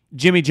be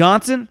Jimmy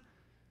Johnson.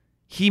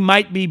 He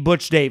might be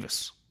Butch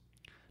Davis.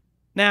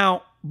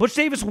 Now, Butch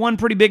Davis won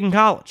pretty big in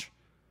college.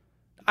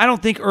 I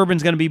don't think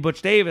Urban's going to be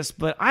Butch Davis,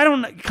 but I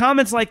don't know.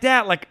 Comments like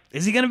that,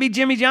 is he going to be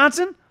Jimmy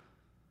Johnson?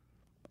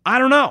 I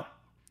don't know.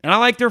 And I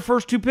like their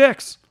first 2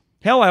 picks.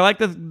 Hell, I like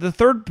the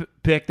third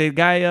pick, the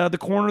guy, the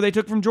corner they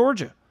took from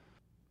Georgia.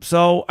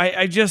 So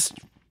I just,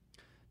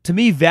 to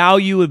me,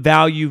 value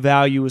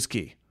is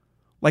key.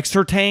 Like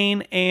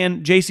Surtain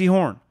and J.C.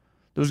 Horn.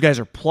 Those guys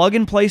are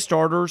plug-and-play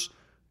starters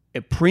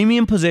at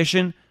premium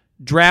position,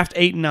 draft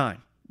 8 and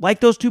 9. Like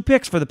those 2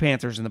 picks for the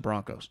Panthers and the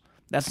Broncos.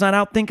 That's not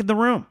outthinking the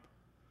room.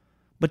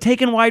 But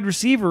taking wide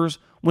receivers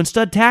when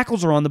stud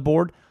tackles are on the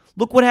board,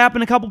 look what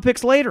happened a couple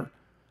picks later.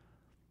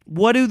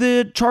 What do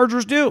the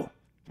Chargers do?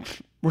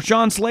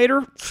 Rashawn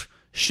Slater?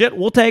 Shit,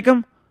 we'll take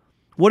him.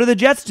 What do the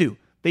Jets do?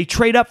 They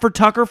trade up for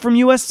Tucker from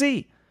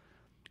USC.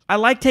 I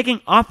like taking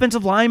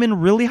offensive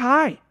linemen really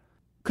high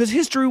because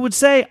history would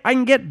say I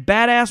can get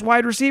badass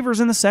wide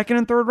receivers in the second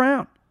and third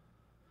round.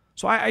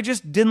 So I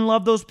just didn't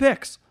love those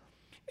picks.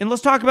 And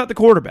let's talk about the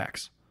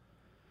quarterbacks.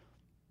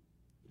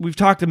 We've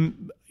talked,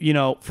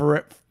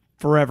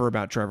 forever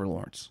about Trevor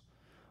Lawrence.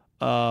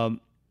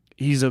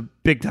 He's a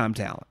big-time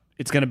talent.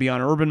 It's going to be on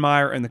Urban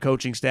Meyer and the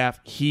coaching staff.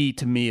 He,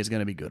 to me, is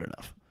going to be good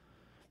enough.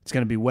 It's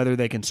going to be whether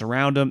they can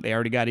surround him. They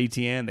already got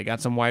ETN. They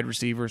got some wide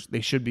receivers.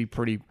 They should be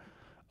pretty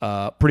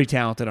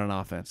talented on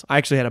offense. I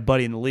actually had a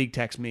buddy in the league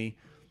text me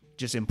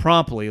just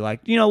impromptly,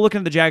 looking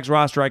at the Jags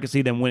roster, I could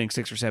see them winning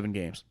 6 or 7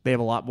 games. They have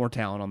a lot more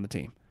talent on the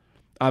team.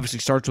 Obviously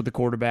starts with the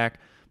quarterback.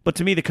 But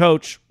to me, the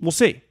coach, we'll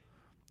see.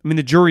 I mean,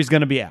 the jury's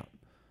going to be out.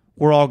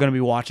 We're all going to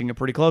be watching it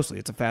pretty closely.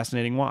 It's a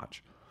fascinating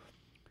watch.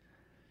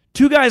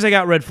 2 guys I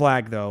got red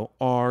flagged, though,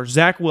 are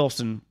Zach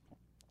Wilson.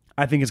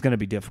 I think it's going to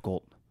be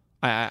difficult.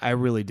 I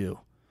really do.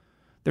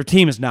 Their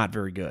team is not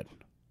very good.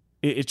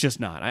 It's just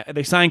not.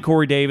 They signed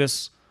Corey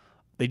Davis.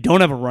 They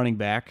don't have a running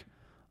back.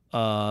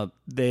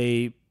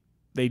 They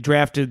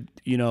drafted,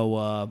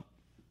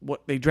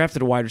 they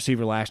drafted a wide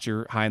receiver last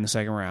year, high in the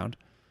second round.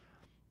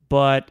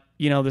 But,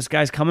 this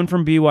guy's coming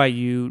from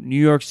BYU,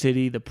 New York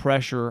City, the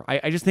pressure.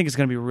 I just think it's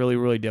going to be really,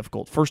 really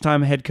difficult.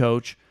 First-time head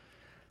coach,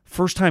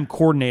 first-time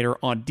coordinator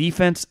on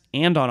defense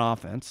and on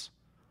offense.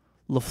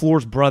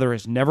 LaFleur's brother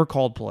has never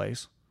called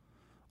plays.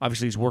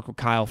 Obviously, he's worked with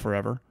Kyle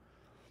forever.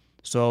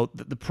 So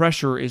the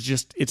pressure is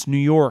just, it's New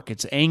York.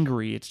 It's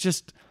angry. It's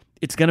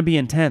going to be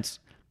intense.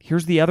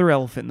 Here's the other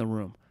elephant in the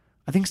room.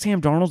 I think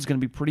Sam Darnold's going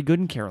to be pretty good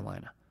in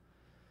Carolina.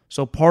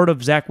 So part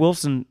of Zach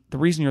Wilson, the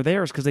reason you're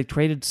there is because they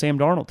traded Sam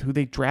Darnold, who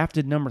they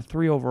drafted number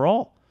 3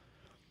 overall.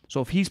 So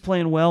if he's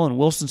playing well and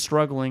Wilson's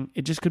struggling,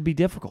 it just could be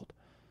difficult.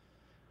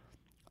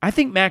 I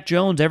think Mac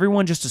Jones,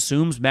 everyone just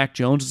assumes Mac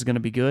Jones is going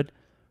to be good.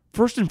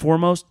 First and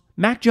foremost,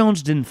 Mac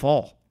Jones didn't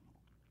fall.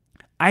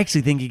 I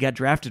actually think he got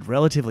drafted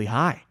relatively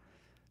high.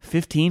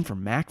 15 for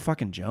Mac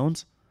fucking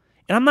Jones.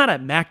 And I'm not a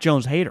Mac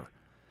Jones hater.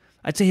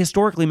 I'd say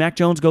historically Mac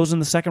Jones goes in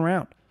the second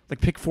round, like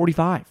pick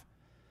 45.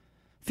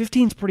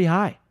 15's pretty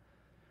high.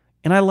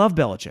 And I love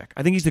Belichick.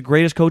 I think he's the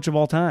greatest coach of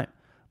all time.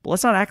 But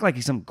let's not act like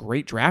he's some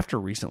great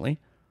drafter recently.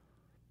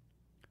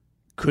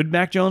 Could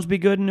Mac Jones be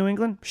good in New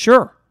England?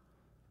 Sure.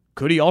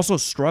 Could he also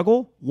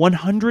struggle?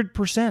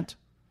 100%.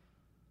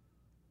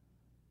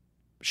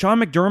 Sean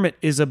McDermott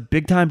is a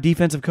big-time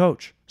defensive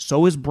coach.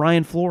 So is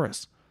Brian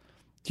Flores.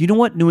 Do you know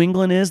what New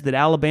England is that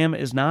Alabama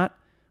is not?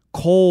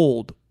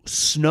 Cold,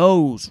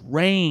 snows,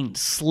 rain,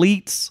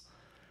 sleets.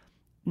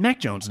 Mac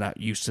Jones not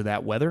used to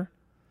that weather.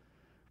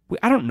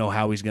 I don't know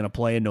how he's going to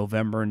play in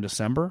November and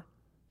December.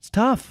 It's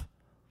tough.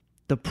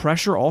 The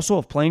pressure also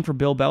of playing for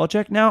Bill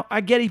Belichick. Now,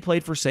 I get he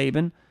played for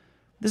Saban.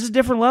 This is a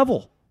different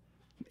level.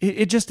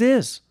 It just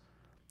is.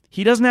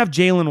 He doesn't have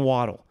Jalen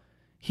Waddle.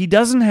 He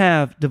doesn't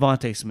have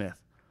Devontae Smith.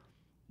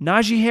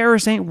 Najee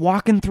Harris ain't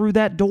walking through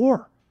that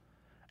door.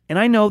 And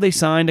I know they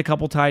signed a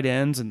couple tight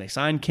ends, and they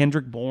signed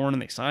Kendrick Bourne,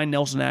 and they signed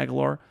Nelson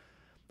Aguilar.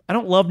 I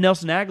don't love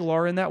Nelson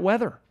Aguilar in that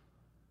weather.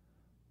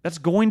 That's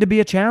going to be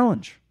a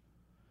challenge.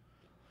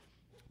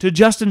 To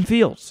Justin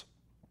Fields.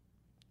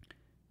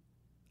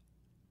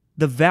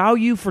 The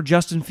value for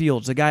Justin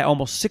Fields, a guy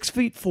almost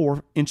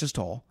 6'4"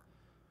 tall,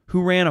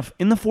 who ran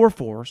in the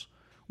 4.4s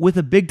with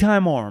a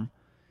big-time arm,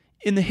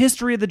 in the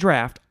history of the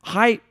draft,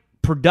 high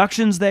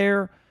productions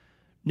there,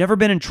 never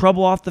been in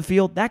trouble off the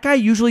field. That guy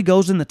usually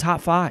goes in the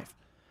top 5.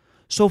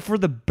 So for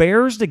the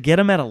Bears to get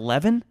him at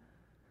 11,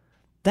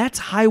 that's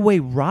highway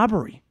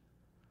robbery.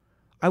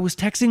 I was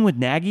texting with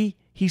Nagy.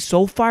 He's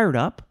so fired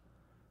up.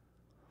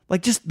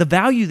 Like, just the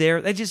value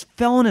there, that just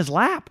fell in his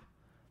lap.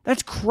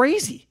 That's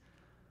crazy.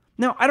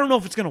 Now, I don't know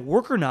if it's going to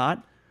work or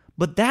not,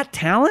 but that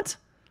talent,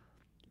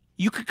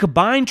 you could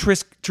combine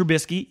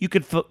Trubisky, you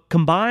could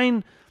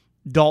combine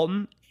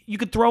Dalton, you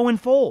could throw in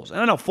Foles. And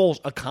I know Foles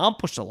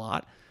accomplished a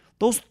lot.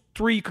 Those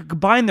 3, you could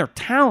combine their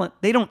talent.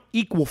 They don't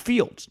equal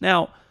Fields.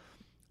 Now,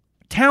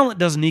 talent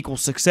doesn't equal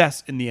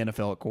success in the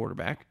NFL at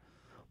quarterback,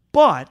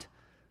 but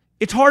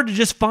it's hard to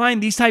just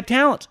find these type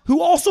talents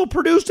who also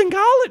produced in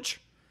college.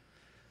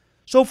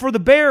 So for the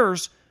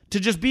Bears to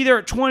just be there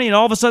at 20 and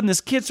all of a sudden this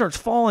kid starts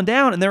falling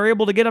down and they're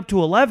able to get up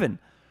to 11,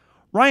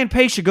 Ryan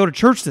Pace should go to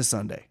church this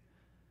Sunday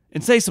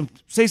and say some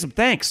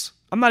thanks.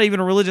 I'm not even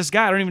a religious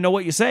guy. I don't even know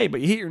what you say,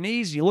 but you hit your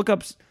knees, you look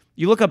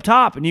up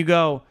top and you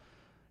go,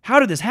 how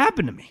did this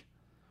happen to me?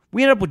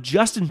 We ended up with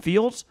Justin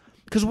Fields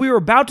because we were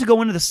about to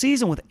go into the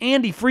season with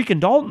Andy freaking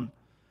Dalton.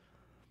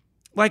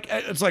 Like,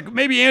 it's like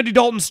maybe Andy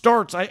Dalton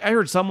starts. I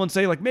heard someone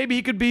say like maybe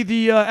he could be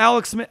the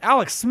Alex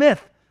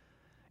Smith.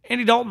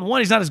 Andy Dalton,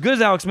 1, he's not as good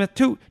as Alex Smith.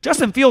 2,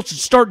 Justin Fields should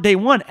start day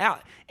 1.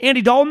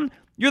 Andy Dalton,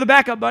 you're the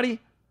backup, buddy.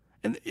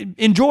 And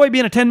enjoy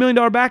being a $10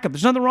 million backup.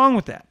 There's nothing wrong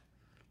with that.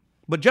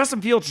 But Justin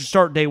Fields should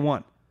start day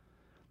 1.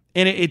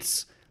 And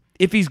it's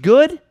if he's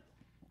good,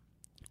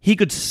 he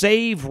could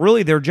save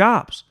really their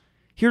jobs.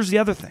 Here's the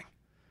other thing.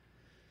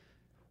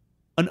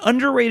 An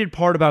underrated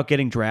part about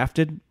getting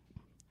drafted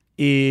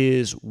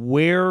is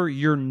where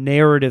your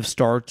narrative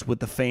starts with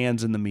the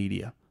fans and the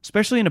media,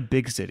 especially in a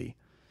big city.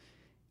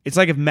 It's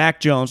like if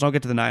Mac Jones, I'll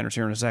get to the Niners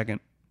here in a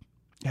second,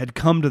 had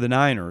come to the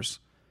Niners,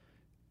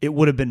 it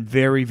would have been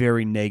very,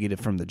 very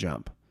negative from the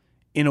jump.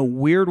 In a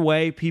weird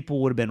way,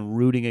 people would have been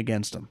rooting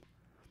against him.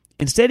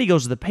 Instead, he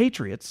goes to the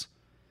Patriots,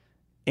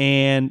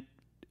 and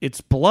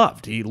it's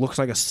beloved. He looks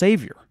like a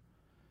savior.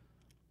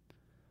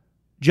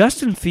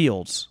 Justin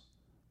Fields,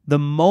 the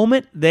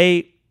moment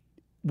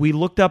we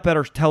looked up at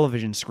our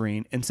television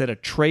screen and said a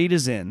trade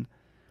is in,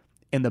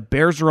 and the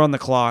Bears are on the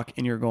clock,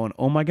 and you're going,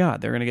 oh my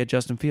God, they're going to get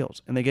Justin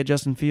Fields. And they get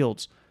Justin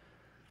Fields.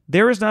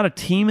 There is not a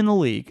team in the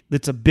league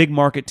that's a big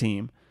market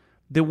team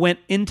that went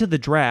into the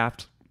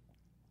draft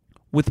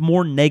with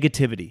more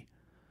negativity,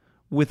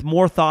 with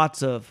more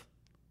thoughts of,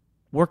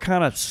 we're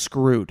kind of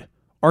screwed.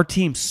 Our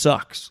team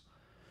sucks.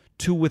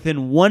 To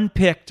within 1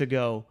 pick to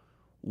go,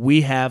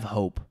 we have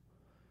hope.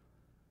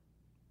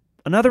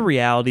 Another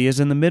reality is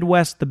in the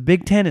Midwest, the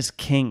Big Ten is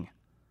king.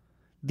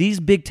 These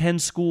Big Ten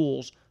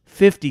schools,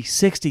 50,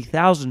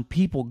 60,000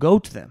 people go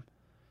to them.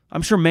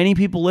 I'm sure many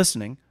people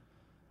listening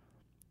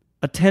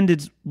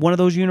attended one of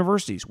those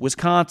universities.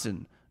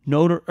 Wisconsin,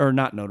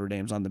 not Notre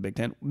Dame's on the Big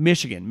Ten,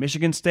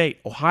 Michigan State,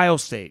 Ohio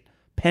State,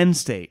 Penn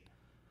State,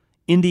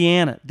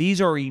 Indiana.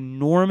 These are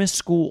enormous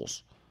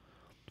schools.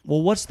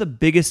 Well, what's the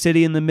biggest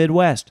city in the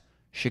Midwest?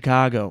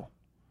 Chicago.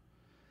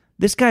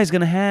 This guy's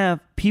going to have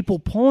people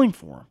pulling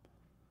for him.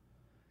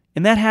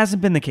 And that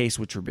hasn't been the case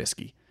with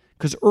Trubisky.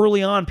 Because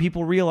early on,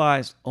 people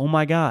realized, oh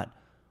my God,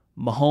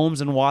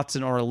 Mahomes and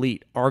Watson are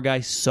elite. Our guy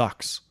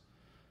sucks.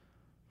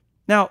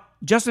 Now,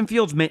 Justin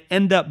Fields may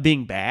end up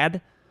being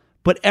bad,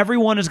 but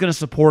everyone is going to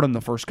support him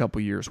the first couple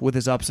years with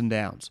his ups and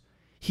downs.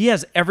 He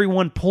has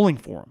everyone pulling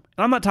for him.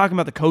 And I'm not talking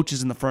about the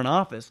coaches in the front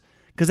office,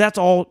 because that's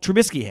all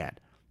Trubisky had.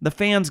 The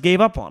fans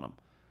gave up on him.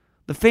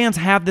 The fans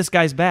have this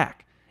guy's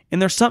back.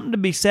 And there's something to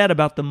be said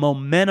about the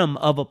momentum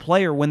of a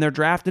player when they're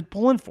drafted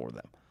pulling for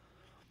them.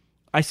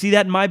 I see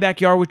that in my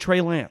backyard with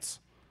Trey Lance.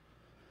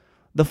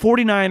 The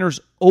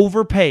 49ers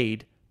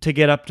overpaid to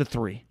get up to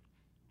 3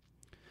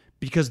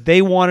 because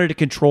they wanted to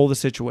control the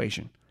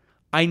situation.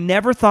 I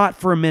never thought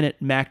for a minute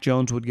Mac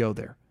Jones would go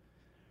there.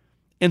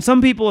 And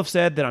some people have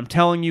said that I'm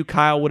telling you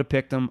Kyle would have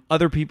picked him.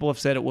 Other people have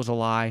said it was a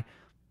lie.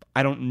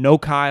 I don't know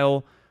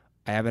Kyle.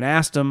 I haven't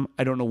asked him.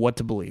 I don't know what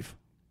to believe.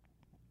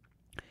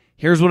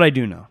 Here's what I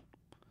do know.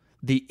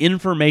 The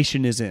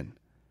information is in.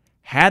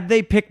 Had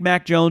they picked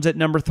Mac Jones at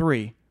number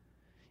 3,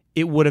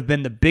 it would have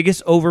been the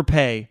biggest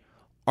overpay,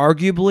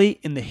 arguably,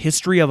 in the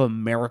history of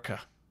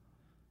America,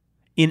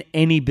 in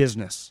any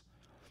business.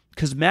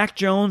 Because Mac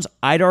Jones,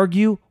 I'd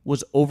argue,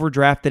 was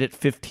overdrafted at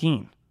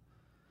 15.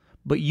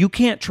 But you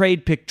can't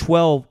trade pick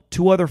 12,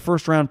 2 other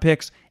first-round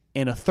picks,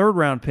 and a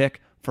third-round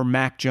pick for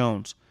Mac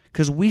Jones.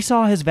 Because we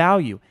saw his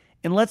value.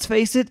 And let's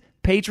face it,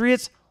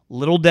 Patriots,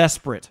 little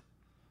desperate.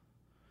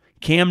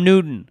 Cam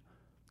Newton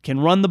can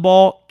run the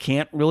ball,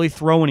 can't really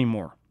throw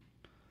anymore.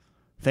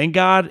 Thank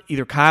God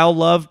either Kyle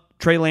loved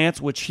Trey Lance,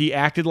 which he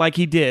acted like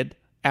he did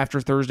after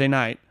Thursday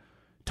night,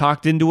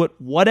 talked into it,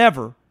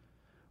 whatever,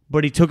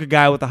 but he took a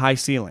guy with a high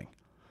ceiling.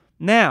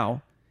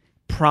 Now,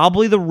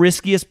 probably the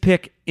riskiest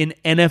pick in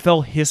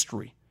NFL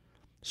history.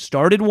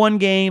 Started one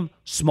game,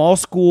 small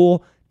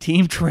school,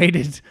 team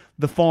traded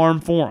the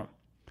farm for him.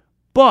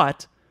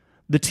 But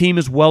the team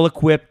is well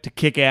equipped to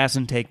kick ass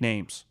and take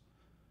names.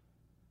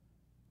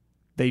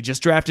 They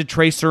just drafted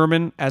Trey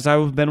Sermon as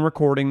I've been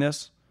recording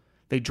this.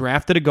 They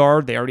drafted a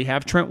guard. They already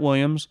have Trent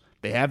Williams.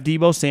 They have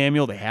Deebo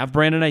Samuel. They have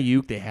Brandon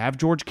Ayuk. They have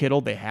George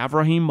Kittle. They have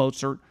Raheem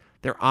Mostert.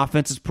 Their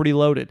offense is pretty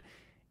loaded.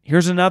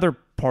 Here's another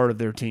part of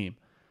their team.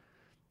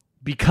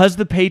 Because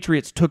the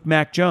Patriots took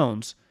Mac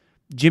Jones,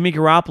 Jimmy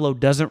Garoppolo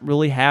doesn't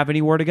really have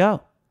anywhere to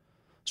go.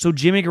 So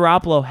Jimmy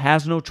Garoppolo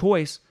has no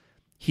choice.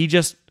 He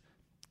just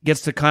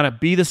gets to kind of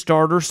be the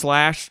starter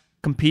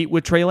 / compete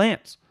with Trey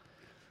Lance.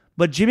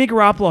 But Jimmy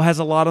Garoppolo has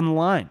a lot on the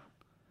line.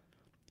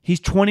 He's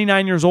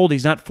 29 years old.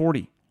 He's not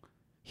 40.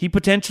 He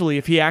potentially,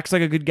 if he acts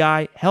like a good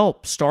guy,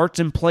 starts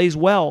and plays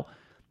well,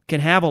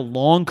 can have a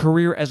long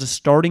career as a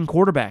starting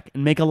quarterback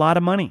and make a lot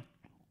of money.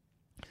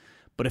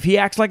 But if he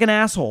acts like an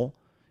asshole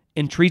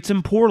and treats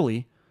him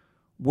poorly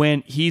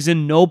when he's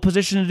in no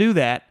position to do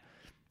that,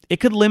 it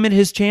could limit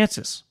his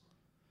chances.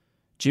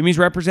 Jimmy's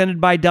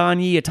represented by Don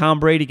Yee, a Tom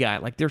Brady guy.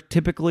 Like, they're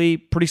typically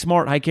pretty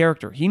smart, high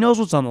character. He knows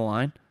what's on the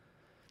line.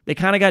 They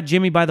kind of got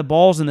Jimmy by the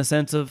balls in the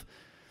sense of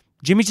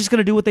Jimmy's just going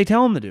to do what they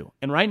tell him to do.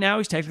 And right now,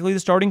 he's technically the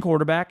starting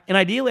quarterback. And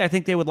ideally, I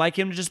think they would like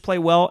him to just play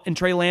well and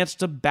Trey Lance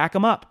to back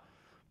him up.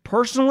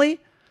 Personally,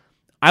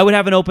 I would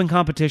have an open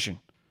competition.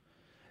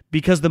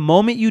 Because the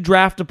moment you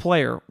draft a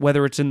player,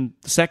 whether it's in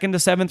the 2nd to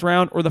 7th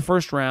round or the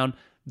 1st round,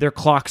 their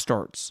clock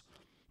starts.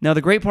 Now,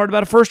 the great part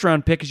about a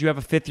first-round pick is you have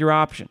a 5th-year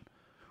option,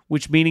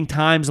 which meaning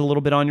time's a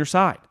little bit on your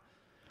side.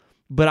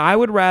 But I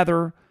would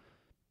rather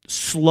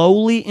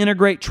slowly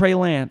integrate Trey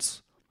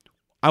Lance.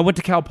 I went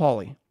to Cal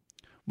Poly.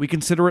 We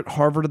consider it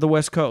Harvard of the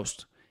West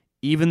Coast,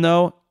 even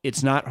though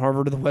it's not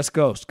Harvard of the West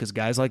Coast, because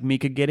guys like me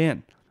could get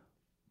in.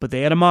 But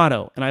they had a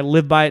motto, and I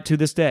live by it to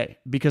this day,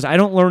 because I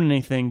don't learn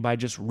anything by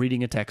just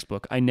reading a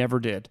textbook. I never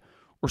did.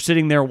 Or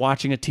sitting there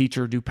watching a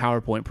teacher do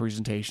PowerPoint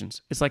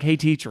presentations. It's like, hey,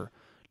 teacher,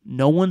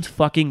 no one's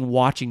fucking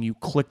watching you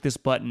click this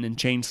button and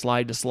change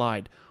slide to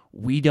slide.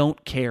 We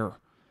don't care.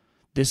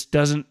 This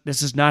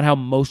is not how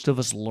most of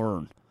us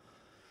learn.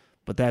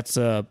 But that's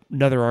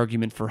another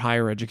argument for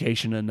higher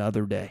education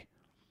another day.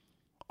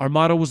 Our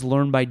motto was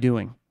learn by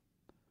doing.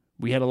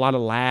 We had a lot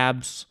of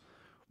labs.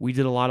 We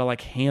did a lot of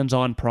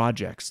hands-on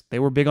projects. They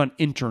were big on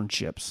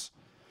internships.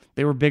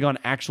 They were big on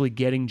actually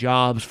getting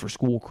jobs for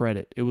school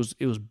credit. It was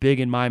big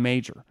in my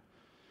major.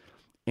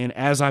 And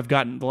as I've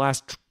gotten the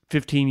last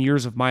 15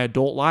 years of my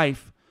adult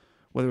life,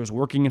 whether it was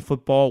working in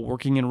football,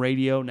 working in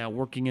radio, now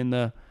working in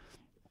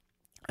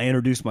I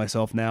introduce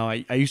myself now.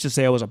 I used to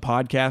say I was a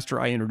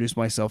podcaster. I introduce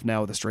myself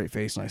now with a straight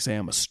face, and I say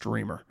I'm a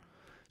streamer.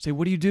 Say,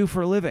 what do you do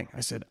for a living? I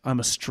said, I'm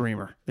a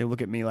streamer. They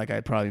look at me like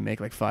I'd probably make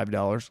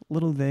 $5.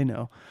 Little do they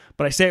know.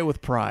 But I say it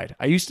with pride.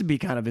 I used to be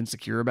kind of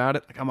insecure about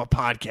it. I'm a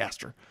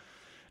podcaster.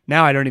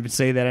 Now I don't even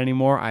say that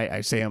anymore. I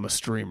say I'm a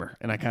streamer,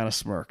 and I kind of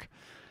smirk.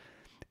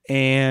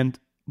 And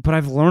But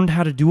I've learned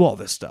how to do all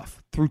this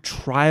stuff through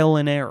trial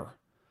and error.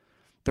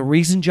 The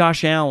reason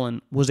Josh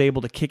Allen was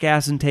able to kick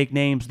ass and take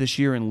names this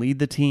year and lead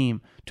the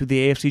team to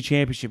the AFC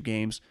Championship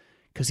games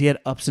because he had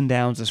ups and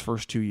downs his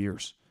first 2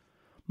 years.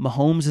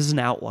 Mahomes is an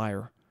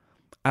outlier.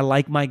 I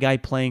like my guy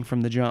playing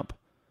from the jump.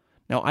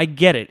 Now, I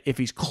get it. If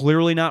he's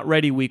clearly not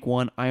ready week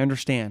 1, I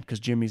understand because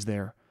Jimmy's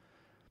there.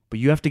 But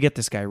you have to get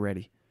this guy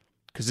ready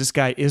because this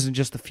guy isn't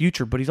just the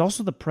future, but he's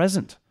also the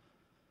present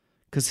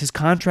because his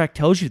contract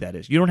tells you that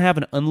is. You don't have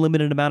an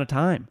unlimited amount of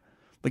time.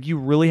 Like, you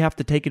really have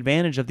to take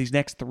advantage of these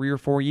next 3 or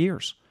 4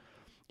 years.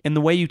 And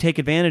the way you take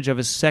advantage of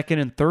his second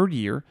and third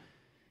year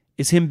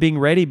is him being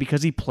ready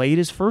because he played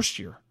his first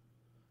year.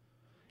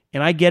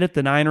 And I get it.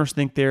 The Niners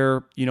think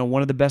they're,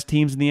 one of the best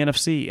teams in the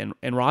NFC.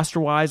 And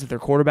roster-wise, if their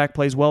quarterback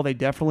plays well, they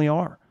definitely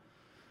are.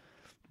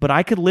 But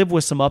I could live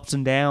with some ups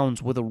and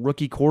downs with a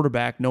rookie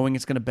quarterback knowing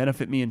it's going to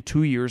benefit me in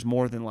 2 years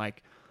more than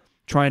like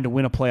trying to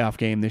win a playoff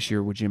game this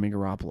year with Jimmy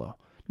Garoppolo.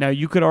 Now,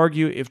 you could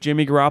argue if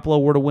Jimmy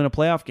Garoppolo were to win a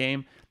playoff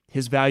game,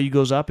 his value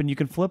goes up and you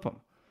can flip him.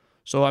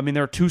 So,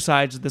 there are two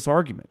sides of this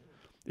argument.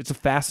 It's a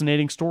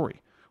fascinating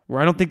story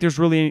where I don't think there's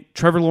really any.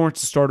 Trevor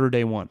Lawrence the starter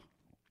day 1.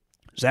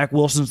 Zach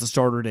Wilson's the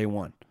starter day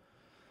 1.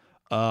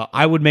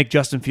 I would make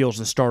Justin Fields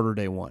the starter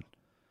day 1.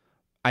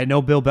 I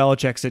know Bill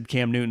Belichick said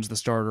Cam Newton's the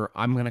starter.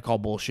 I'm going to call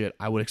bullshit.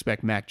 I would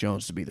expect Mac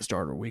Jones to be the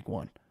starter week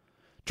 1.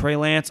 Trey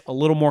Lance, a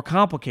little more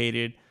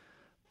complicated,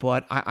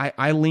 but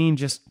I lean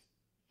just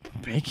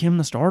make him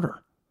the starter.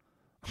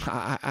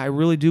 I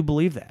really do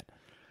believe that.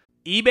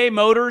 eBay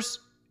Motors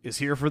is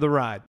here for the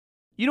ride.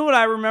 You know what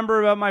I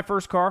remember about my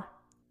first car?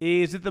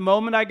 Is at the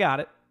moment I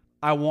got it,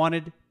 I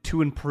wanted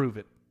to improve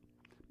it.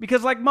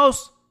 Because like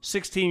most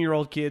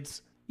 16-year-old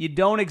kids, you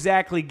don't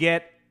exactly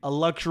get a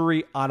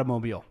luxury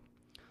automobile.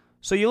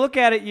 So you look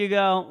at it, you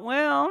go,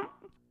 well,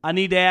 I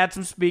need to add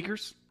some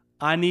speakers.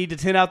 I need to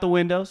tint out the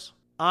windows.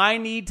 I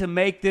need to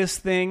make this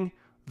thing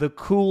the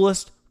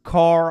coolest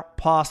car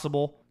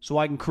possible so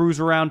I can cruise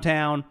around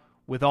town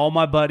with all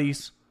my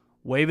buddies,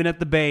 waving at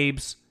the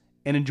babes,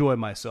 and enjoy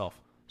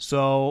myself.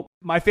 So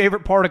my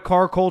favorite part of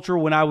car culture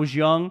when I was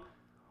young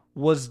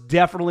was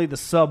definitely the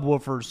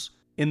subwoofers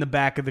in the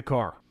back of the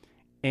car.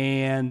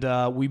 And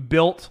we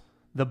built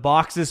the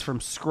boxes from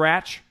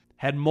scratch,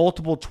 had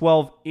multiple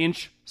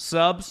 12-inch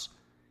subs,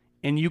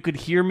 and you could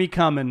hear me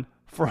coming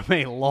from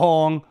a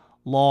long,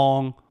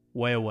 long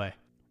way away.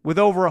 With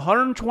over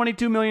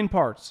 122 million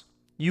parts,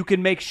 you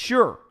can make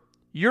sure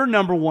your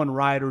number one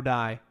ride or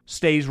die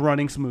stays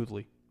running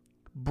smoothly.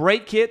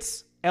 Brake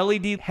kits,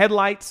 LED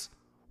headlights,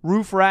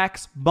 roof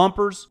racks,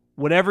 bumpers,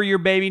 whatever your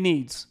baby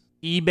needs,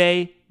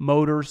 eBay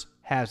Motors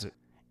has it.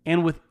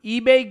 And with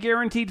eBay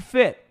Guaranteed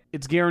Fit,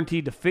 it's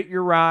guaranteed to fit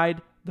your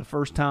ride the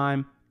first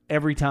time,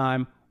 every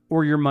time,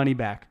 or your money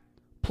back.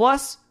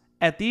 Plus,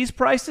 at these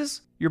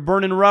prices, you're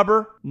burning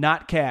rubber,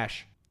 not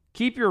cash.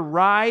 Keep your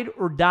ride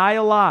or die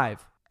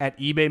alive at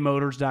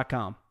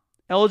ebaymotors.com.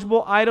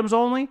 Eligible items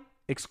only.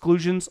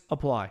 Exclusions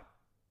apply.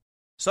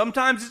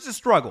 Sometimes it's a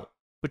struggle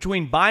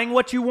between buying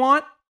what you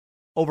want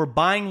over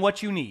buying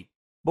what you need.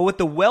 But with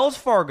the Wells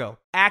Fargo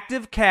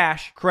Active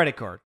Cash credit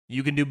card,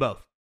 you can do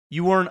both.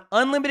 You earn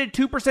unlimited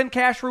 2%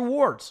 cash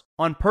rewards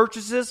on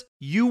purchases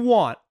you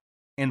want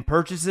and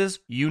purchases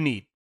you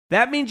need.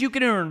 That means you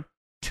can earn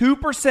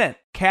 2%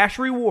 cash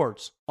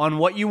rewards on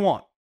what you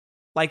want,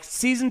 like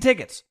season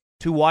tickets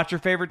to watch your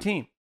favorite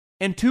team,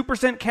 and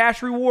 2%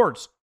 cash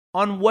rewards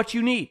on what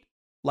you need,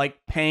 like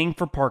paying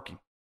for parking.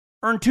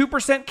 Earn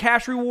 2%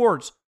 cash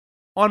rewards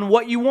on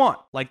what you want,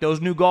 like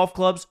those new golf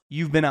clubs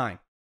you've been eyeing,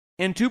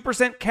 and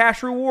 2%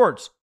 cash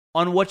rewards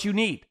on what you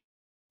need,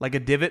 like a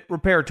divot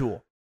repair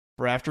tool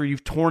for after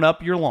you've torn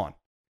up your lawn.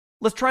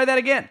 Let's try that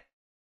again.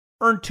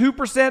 Earn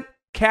 2%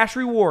 cash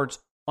rewards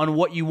on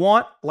what you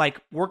want,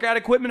 like workout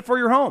equipment for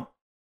your home,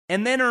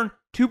 and then earn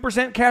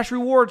 2% cash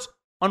rewards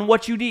on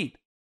what you need,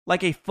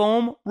 like a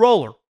foam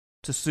roller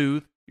to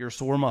soothe your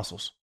sore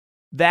muscles.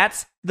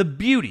 That's the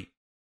beauty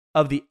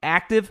of the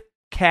Active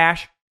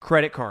Cash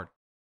credit card.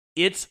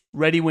 It's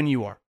ready when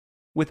you are.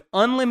 With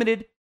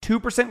unlimited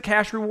 2%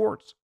 cash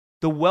rewards,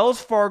 the Wells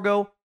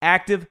Fargo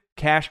Active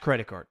Cash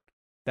credit card.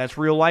 That's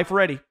real life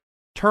ready.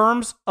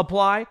 Terms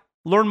apply.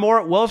 Learn more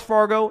at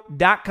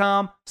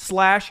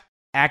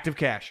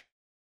wellsfargo.com/activecash.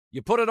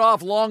 You put it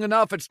off long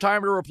enough, it's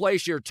time to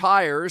replace your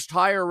tires.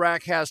 Tire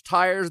Rack has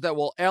tires that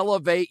will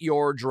elevate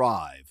your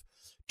drive.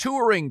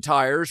 Touring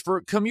tires for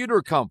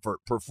commuter comfort,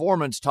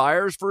 performance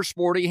tires for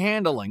sporty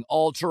handling,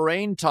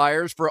 all-terrain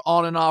tires for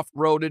on- and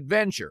off-road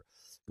adventure.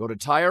 Go to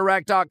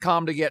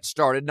TireRack.com to get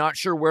started. Not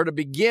sure where to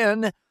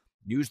begin?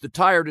 Use the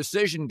Tire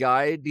Decision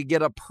Guide to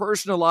get a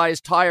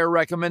personalized tire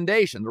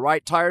recommendation, the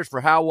right tires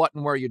for how, what,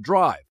 and where you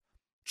drive.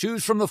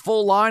 Choose from the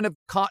full line of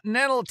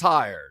Continental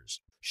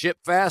tires. Ship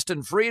fast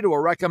and free to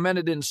a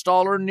recommended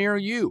installer near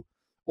you.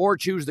 Or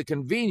choose the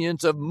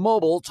convenience of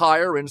mobile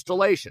tire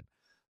installation.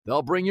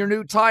 They'll bring your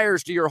new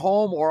tires to your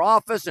home or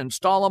office,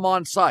 install them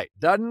on site.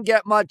 Doesn't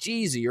get much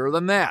easier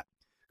than that.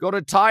 Go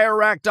to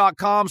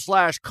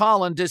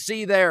TireRack.com/Colin to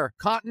see their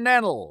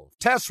Continental,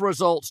 test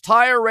results,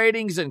 tire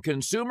ratings, and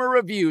consumer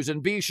reviews,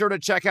 and be sure to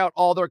check out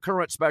all their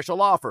current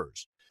special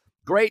offers.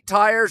 Great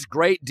tires,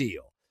 great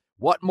deal.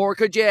 What more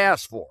could you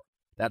ask for?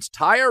 That's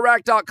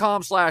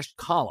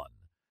TireRack.com/Colin.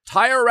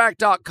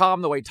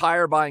 TireRack.com, the way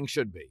tire buying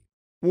should be.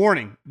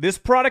 Warning, this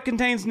product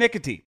contains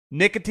nicotine.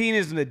 Nicotine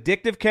is an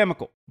addictive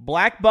chemical.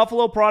 Black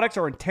Buffalo products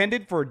are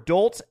intended for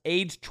adults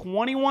aged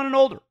 21 and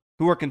older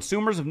who are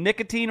consumers of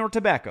nicotine or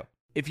tobacco.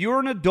 If you're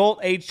an adult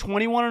aged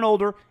 21 and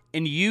older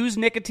and use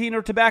nicotine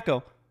or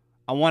tobacco,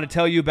 I want to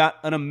tell you about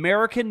an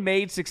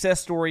American-made success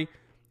story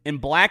in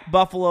Black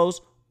Buffalo's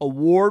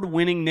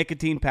award-winning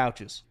nicotine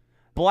pouches.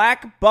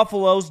 Black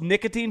Buffalo's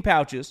nicotine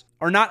pouches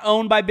are not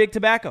owned by Big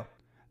Tobacco.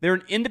 They're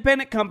an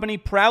independent company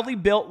proudly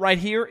built right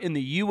here in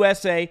the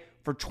USA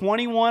for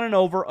 21 and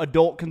over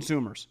adult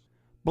consumers.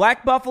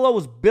 Black Buffalo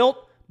was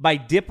built by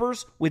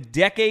dippers with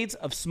decades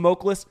of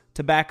smokeless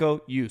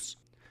tobacco use.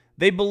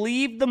 They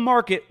believed the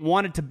market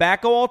wanted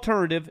tobacco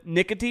alternative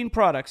nicotine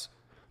products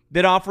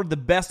that offered the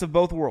best of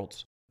both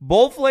worlds.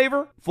 Bold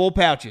flavor, full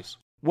pouches.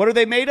 What are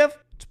they made of?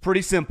 It's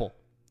pretty simple.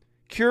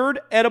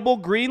 Cured edible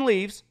green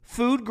leaves,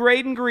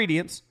 food-grade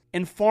ingredients,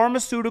 and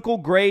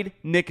pharmaceutical-grade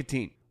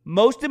nicotine.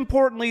 Most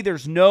importantly,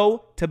 there's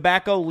no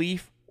tobacco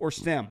leaf or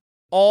stem.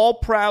 All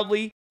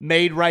proudly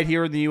made right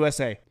here in the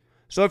USA.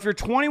 So if you're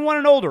 21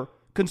 and older,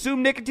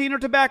 consume nicotine or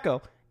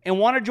tobacco, and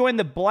want to join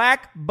the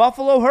Black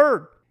Buffalo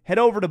herd, head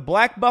over to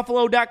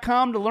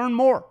blackbuffalo.com to learn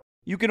more.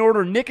 You can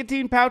order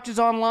nicotine pouches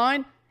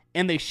online,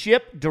 and they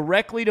ship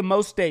directly to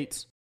most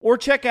states. Or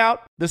check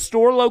out the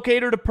store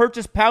locator to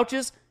purchase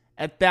pouches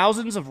at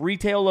thousands of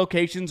retail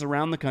locations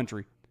around the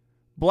country.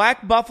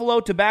 Black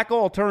Buffalo Tobacco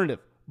Alternative.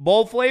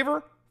 Bold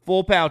flavor,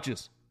 full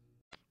pouches.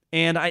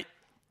 And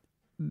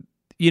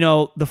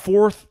the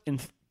fourth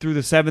and through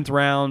the seventh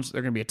rounds, there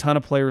are going to be a ton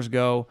of players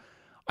go.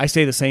 I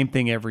say the same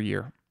thing every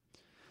year.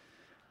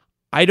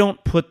 I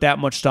don't put that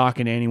much stock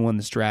in anyone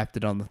that's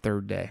drafted on the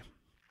third day,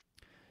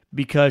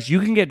 because you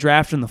can get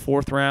drafted in the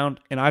fourth round,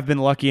 and I've been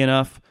lucky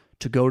enough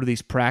to go to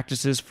these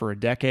practices for a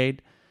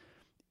decade,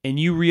 and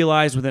you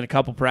realize within a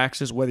couple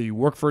practices, whether you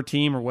work for a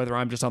team or whether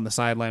I'm just on the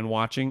sideline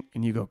watching,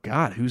 and you go,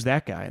 God, who's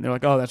that guy? And they're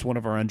like, oh, that's one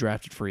of our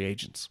undrafted free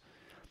agents.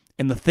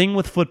 And the thing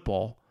with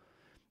football,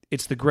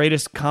 it's the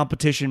greatest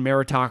competition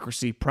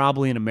meritocracy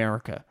probably in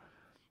America,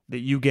 that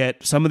you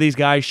get some of these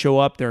guys show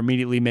up, they're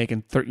immediately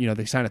making,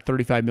 they sign a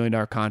 $35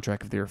 million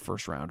contract if they're a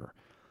first rounder.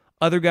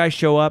 Other guys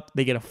show up,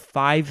 they get a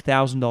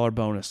 $5,000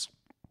 bonus.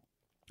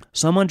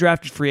 Some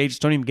undrafted free agents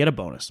don't even get a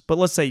bonus, but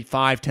let's say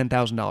 $5,000,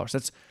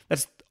 $10,000.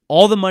 That's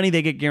all the money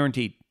they get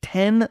guaranteed,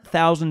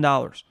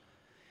 $10,000.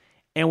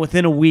 And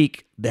within a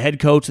week, the head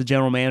coach, the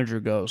general manager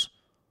goes,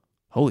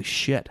 holy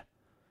shit,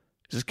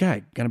 is this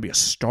guy going to be a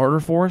starter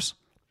for us?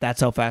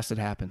 That's how fast it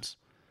happens.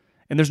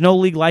 And there's no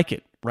league like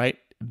it, right?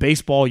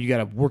 Baseball, you got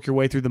to work your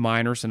way through the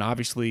minors, and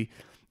obviously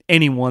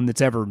anyone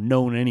that's ever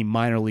known any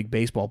minor league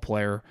baseball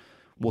player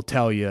will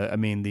tell you,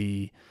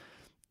 the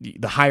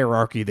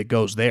hierarchy that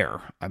goes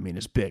there,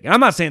 is big. And I'm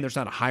not saying there's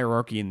not a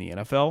hierarchy in the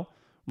NFL,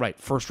 right?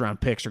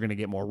 First-round picks are going to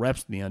get more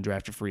reps than the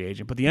undrafted free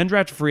agent, but the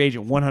undrafted free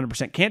agent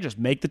 100% can't just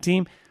make the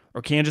team,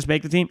 or can just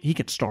make the team. He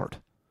can start.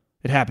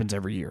 It happens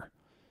every year.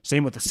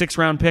 Same with a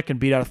 6th-round pick and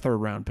beat out a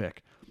 3rd-round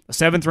pick. A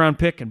 7th-round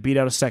pick and beat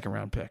out a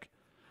 2nd-round pick.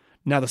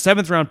 Now, the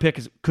 7th-round pick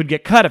could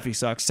get cut if he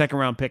sucks.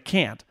 2nd-round pick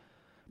can't.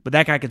 But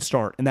that guy can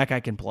start, and that guy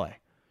can play.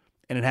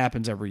 And it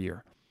happens every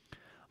year.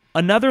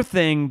 Another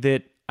thing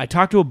that I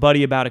talked to a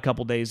buddy about a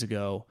couple days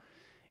ago,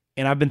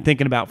 and I've been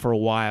thinking about for a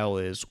while,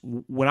 is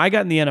when I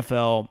got in the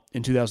NFL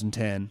in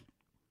 2010,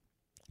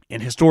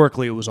 and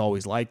historically it was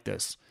always like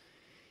this,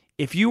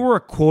 if you were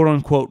a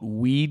quote-unquote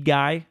weed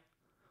guy,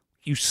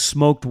 you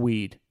smoked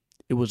weed,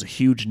 it was a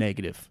huge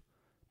negative.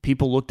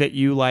 People looked at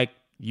you like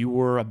you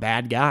were a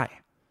bad guy.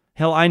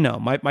 Hell, I know.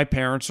 My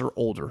parents are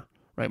older,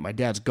 right? My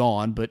dad's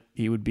gone, but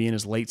he would be in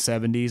his late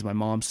 70s. My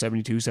mom's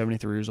 72,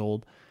 73 years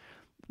old.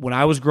 When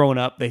I was growing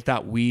up, they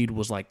thought weed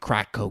was like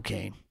crack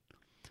cocaine.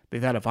 They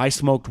thought if I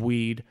smoked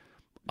weed,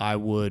 I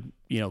would,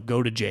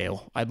 go to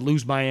jail. I'd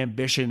lose my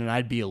ambition and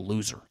I'd be a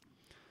loser.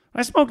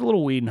 I smoked a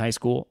little weed in high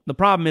school. The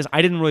problem is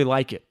I didn't really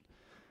like it.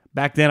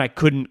 Back then, I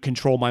couldn't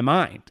control my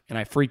mind, and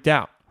I freaked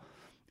out.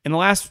 In the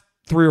last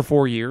 3 or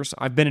 4 years,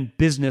 I've been in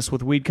business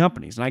with weed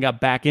companies, and I got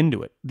back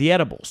into it. The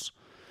edibles.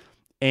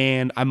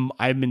 And I'm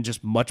in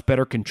just much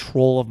better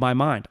control of my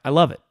mind. I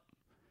love it.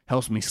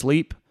 Helps me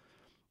sleep.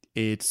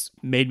 It's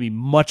made me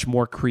much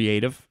more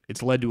creative.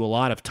 It's led to a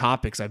lot of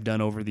topics I've done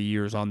over the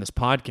years on this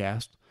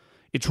podcast.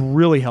 It's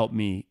really helped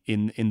me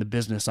in the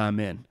business I'm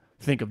in.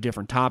 Think of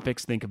different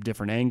topics, think of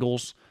different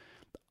angles.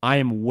 I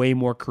am way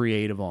more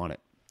creative on it.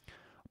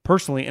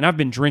 Personally, and I've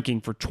been drinking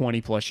for 20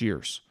 plus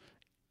years,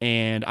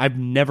 and I've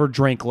never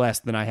drank less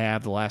than I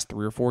have the last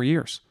 3 or 4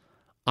 years.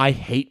 I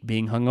hate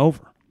being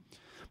hungover.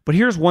 But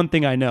here's one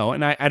thing I know,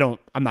 and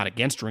I'm not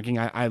against drinking.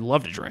 I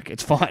love to drink.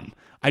 It's fun.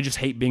 I just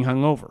hate being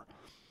hungover.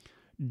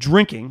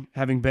 Drinking,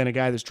 having been a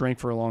guy that's drank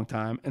for a long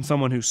time, and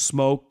someone who's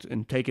smoked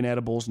and taken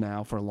edibles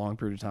now for a long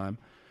period of time,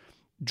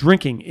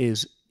 drinking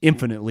is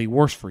infinitely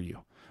worse for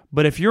you.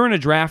 But if you're in a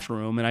draft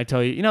room and I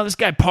tell you, this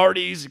guy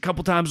parties a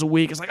couple times a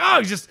week, it's like, oh,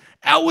 he's just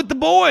out with the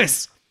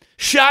boys,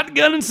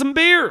 shotgunning some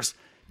beers,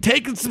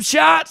 taking some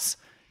shots,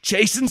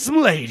 chasing some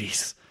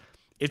ladies.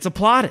 It's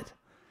applauded.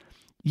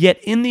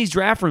 Yet in these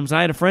draft rooms, I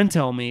had a friend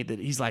tell me that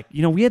he's like,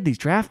 we had these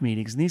draft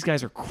meetings and these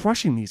guys are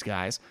crushing these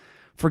guys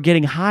for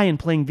getting high and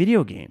playing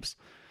video games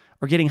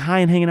or getting high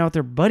and hanging out with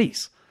their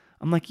buddies.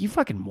 I'm like, you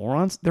fucking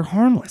morons. They're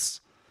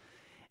harmless.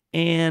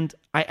 And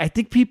I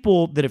think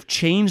people that have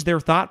changed their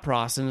thought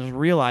process is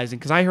realizing,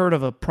 because I heard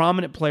of a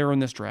prominent player in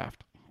this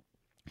draft.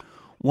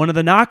 One of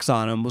the knocks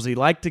on him was he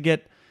liked to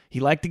get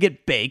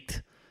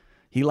baked.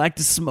 He liked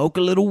to smoke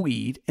a little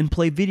weed and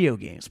play video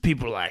games.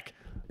 People are like,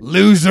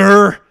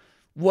 loser,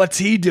 what's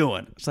he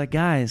doing? It's like,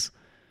 guys,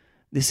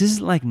 this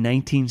isn't like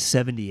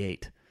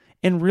 1978.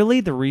 And really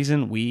the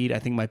reason weed, I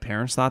think my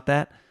parents thought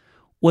that,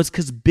 was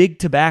because big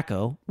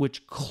tobacco,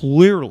 which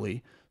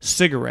clearly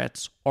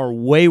cigarettes are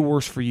way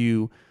worse for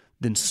you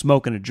than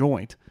smoking a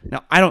joint.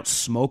 Now, I don't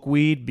smoke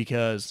weed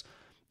because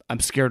I'm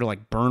scared to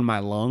burn my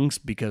lungs,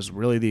 because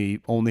really the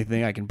only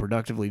thing I can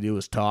productively do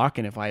is talk.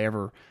 And if I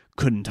ever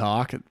couldn't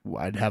talk,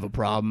 I'd have a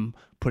problem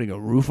putting a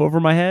roof over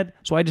my head.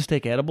 So I just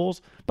take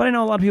edibles. But I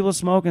know a lot of people that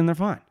smoke and they're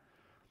fine.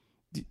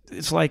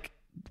 It's like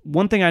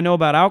one thing I know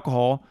about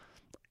alcohol,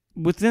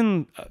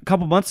 within a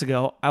couple months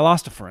ago, I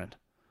lost a friend,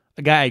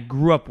 a guy I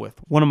grew up with,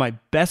 one of my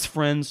best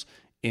friends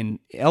in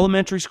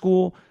elementary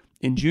school,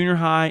 in junior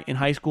high, in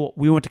high school.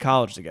 We went to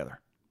college together.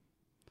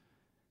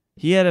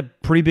 He had a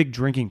pretty big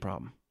drinking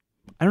problem.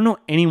 I don't know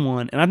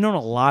anyone, and I've known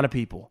a lot of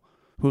people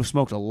who have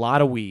smoked a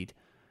lot of weed.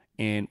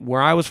 And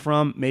where I was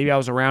from, maybe I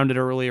was around it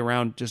early,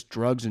 around just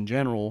drugs in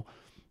general,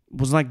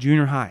 was like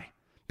junior high.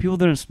 People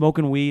that have been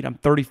smoking weed, I'm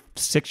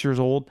 36 years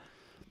old,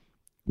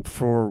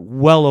 for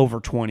well over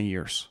 20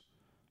 years.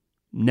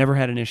 Never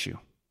had an issue.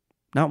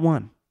 Not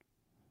one.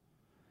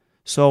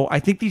 So I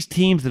think these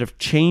teams that have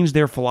changed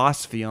their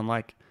philosophy on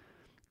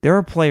there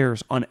are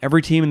players on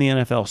every team in the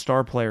NFL,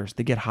 star players,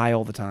 that get high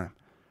all the time.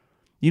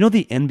 The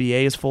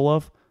NBA is full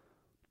of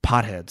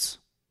potheads.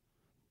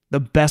 The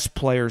best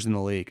players in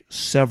the league,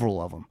 several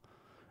of them.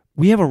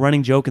 We have a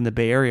running joke in the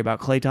Bay Area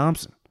about Klay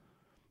Thompson.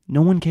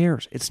 No one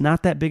cares. It's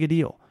not that big a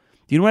deal.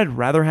 Do you know what I'd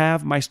rather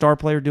have my star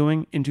player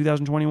doing in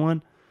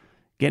 2021?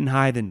 Getting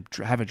high than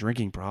have a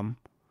drinking problem.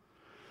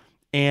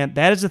 And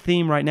that is a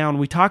theme right now. And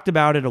we talked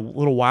about it a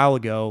little while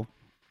ago,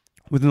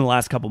 within the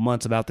last couple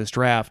months, about this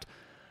draft,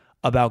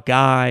 about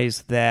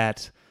guys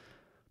that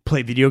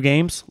play video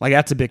games.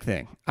 That's a big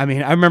thing. I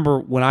mean, I remember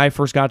when I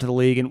first got to the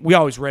league, and we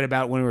always read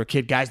about when we were a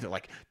kid, guys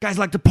like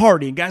to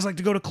party, and guys like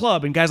to go to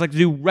club, and guys like to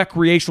do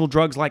recreational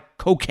drugs like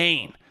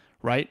cocaine,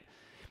 right?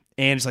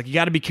 And it's you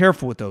got to be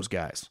careful with those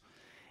guys.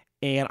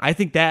 And I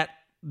think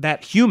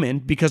that human,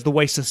 because the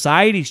way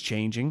society's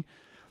changing,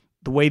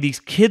 the way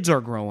these kids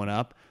are growing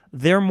up,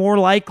 they're more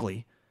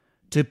likely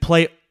to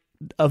play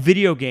a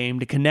video game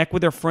to connect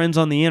with their friends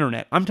on the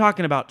internet. I'm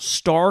talking about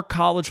star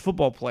college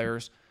football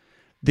players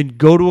that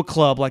go to a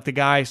club like the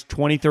guys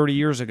 20, 30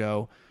 years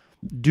ago,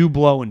 do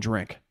blow and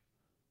drink.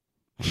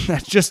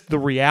 That's just the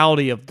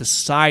reality of the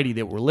society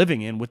that we're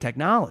living in with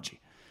technology.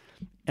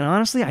 And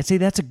honestly, I'd say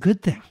that's a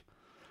good thing.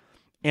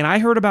 And I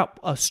heard about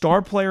a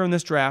star player in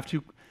this draft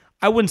who,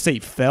 I wouldn't say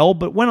fell,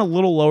 but went a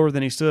little lower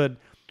than he stood.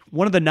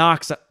 One of the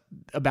knocks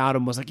about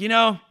him was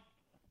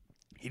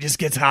he just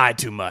gets high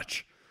too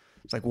much.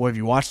 It's like, well, have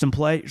you watched him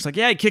play? It's like,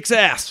 yeah, he kicks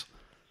ass.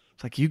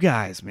 It's like, you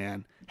guys,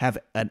 man, have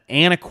an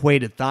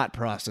antiquated thought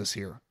process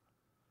here.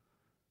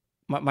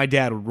 My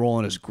dad would roll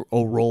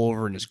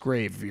over in his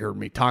grave if he heard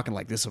me talking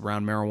like this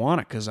around marijuana,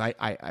 because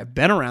I've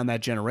been around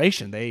that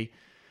generation. They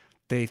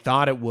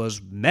thought it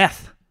was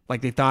meth,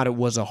 they thought it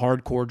was a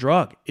hardcore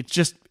drug. It's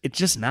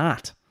just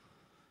not.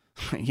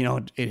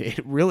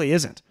 It really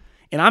isn't.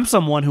 And I'm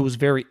someone who was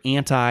very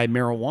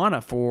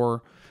anti-marijuana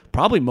for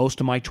probably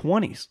most of my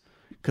 20s.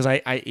 Because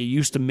it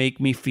used to make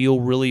me feel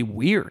really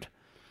weird.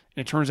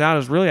 And it turns out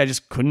I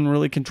just couldn't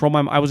really control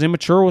I was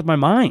immature with my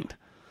mind.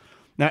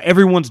 Now,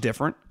 everyone's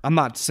different. I'm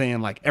not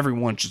saying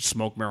everyone should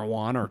smoke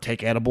marijuana or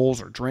take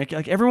edibles or drink.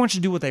 Everyone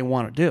should do what they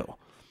want to do.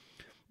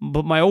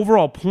 But my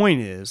overall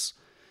point is,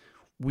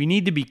 we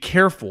need to be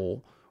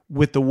careful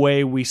with the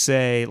way we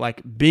say,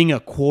 being a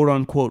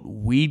quote-unquote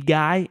weed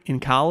guy in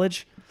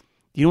college.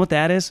 Do you know what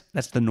that is?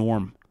 That's the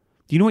norm.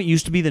 Do you know what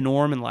used to be the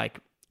norm in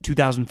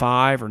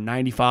 2005 or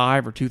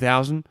 95 or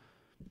 2000?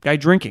 Guy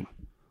drinking.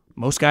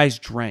 Most guys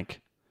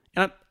drank.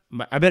 And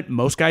I bet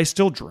most guys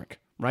still drink,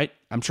 right?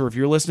 I'm sure if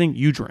you're listening,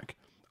 you drink.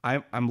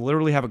 I'm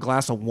literally have a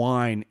glass of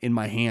wine in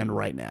my hand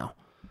right now.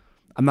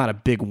 I'm not a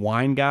big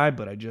wine guy,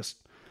 but I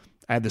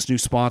had this new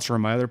sponsor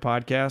on my other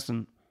podcast,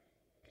 and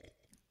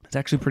it's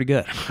actually pretty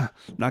good. I'm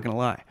not going to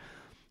lie.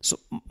 So,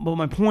 but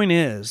my point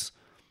is,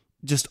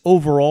 just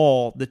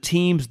overall, the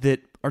teams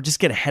that are just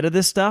get ahead of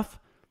this stuff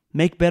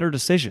make better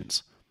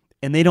decisions.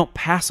 And they don't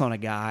pass on a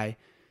guy.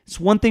 It's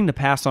one thing to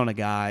pass on a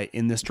guy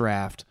in this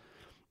draft.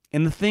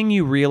 And the thing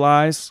you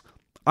realize,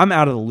 I'm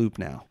out of the loop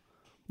now.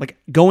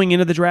 Going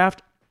into the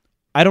draft,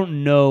 I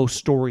don't know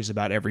stories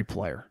about every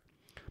player.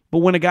 But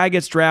when a guy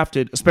gets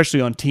drafted,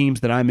 especially on teams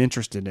that I'm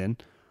interested in,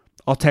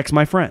 I'll text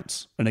my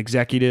friends, an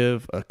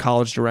executive, a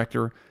college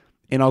director,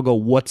 and I'll go,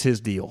 what's his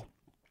deal?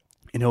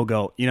 And he'll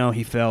go,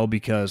 he fell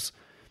because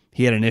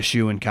he had an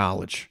issue in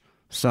college,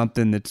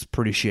 something that's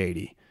pretty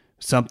shady,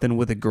 something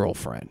with a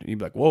girlfriend. And you'd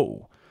be like,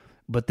 whoa.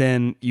 But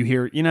then you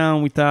hear,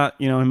 we thought,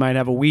 he might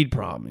have a weed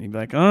problem. And you'd be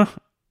like,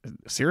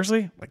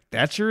 seriously? Like,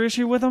 that's your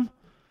issue with him?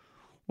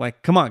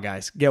 Like, come on,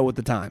 guys, get with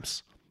the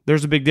times.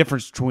 There's a big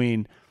difference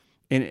between,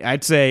 and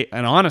I'd say,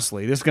 and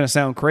honestly, this is going to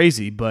sound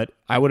crazy, but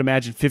I would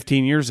imagine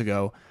 15 years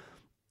ago,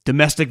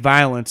 domestic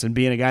violence and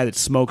being a guy that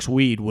smokes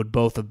weed would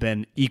both have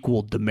been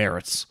equal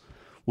demerits.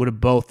 Would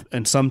have both,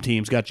 and some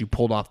teams got you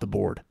pulled off the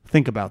board.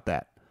 Think about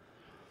that.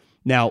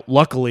 Now,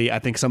 luckily, I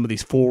think some of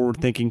these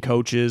forward-thinking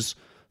coaches,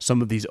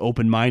 some of these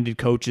open-minded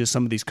coaches,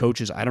 some of these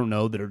coaches, I don't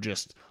know, that are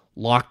just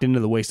locked into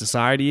the way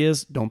society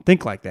is, don't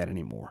think like that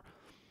anymore.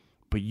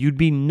 But you'd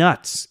be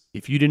nuts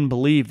if you didn't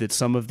believe that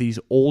some of these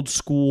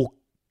old-school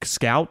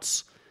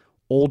scouts,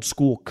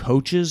 old-school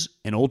coaches,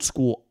 and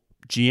old-school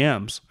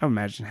GMs, I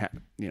imagine,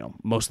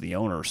 most of the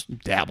owners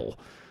dabble,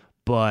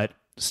 but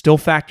still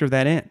factor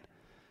that in.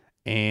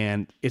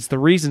 And it's the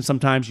reason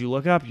sometimes you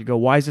look up, you go,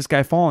 why is this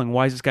guy falling?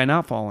 Why is this guy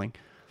not falling?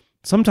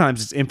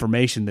 Sometimes it's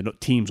information that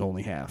teams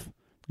only have,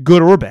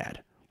 good or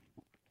bad.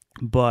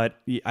 But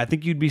I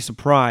think you'd be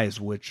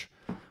surprised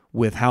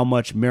with how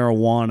much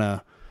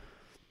marijuana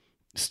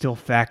still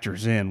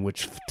factors in,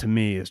 which to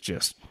me is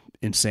just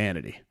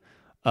insanity.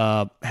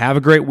 Have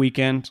a great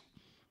weekend.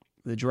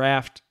 The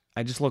draft,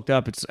 I just looked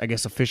up, it's, I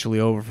guess, officially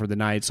over for the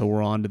night, so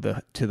we're on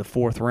to the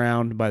fourth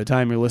round. By the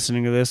time you're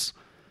listening to this,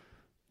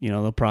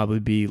 they'll probably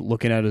be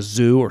looking at a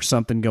zoo or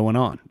something going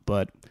on.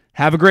 But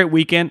have a great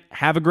weekend.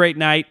 Have a great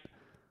night.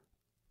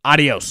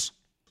 Adios.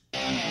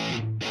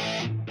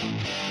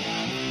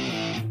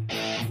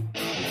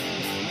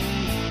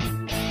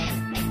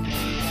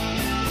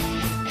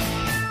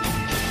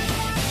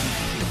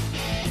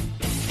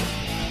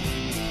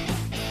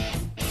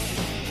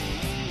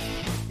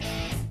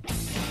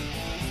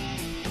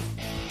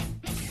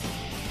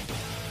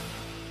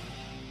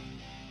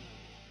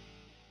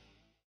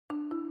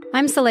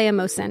 I'm Saleha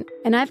Mohsin,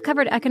 and I've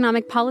covered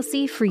economic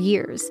policy for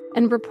years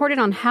and reported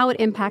on how it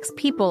impacts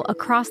people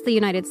across the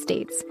United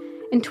States.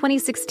 In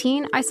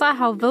 2016, I saw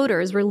how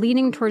voters were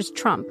leaning towards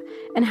Trump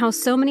and how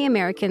so many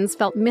Americans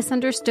felt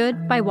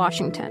misunderstood by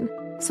Washington.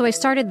 So I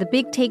started The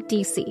Big Take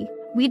DC.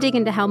 We dig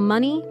into how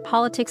money,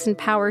 politics, and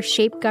power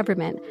shape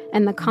government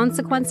and the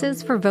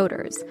consequences for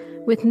voters.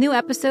 With new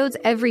episodes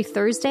every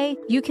Thursday,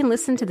 you can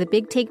listen to The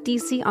Big Take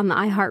DC on the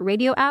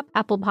iHeartRadio app,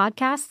 Apple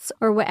Podcasts,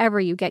 or wherever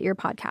you get your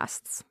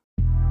podcasts.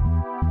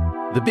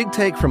 The Big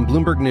Take from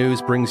Bloomberg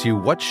News brings you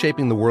what's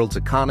shaping the world's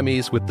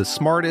economies with the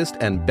smartest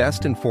and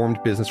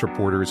best-informed business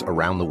reporters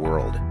around the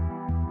world.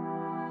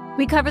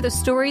 We cover the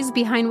stories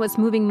behind what's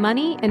moving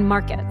money and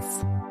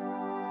markets.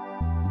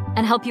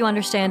 And help you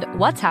understand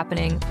what's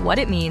happening, what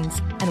it means,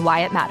 and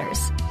why it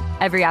matters.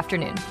 Every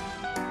afternoon.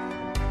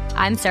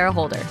 I'm Sarah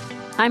Holder.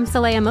 I'm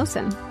Saleha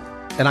Mohsin.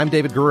 And I'm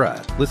David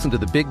Gura. Listen to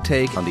The Big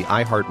Take on the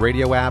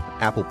iHeartRadio app,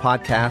 Apple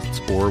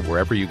Podcasts, or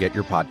wherever you get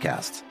your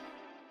podcasts.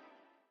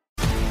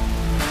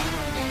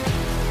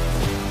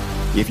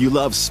 If you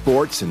love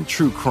sports and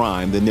true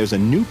crime, then there's a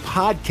new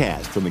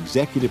podcast from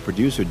executive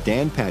producer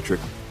Dan Patrick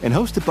and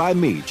hosted by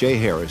me, Jay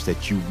Harris,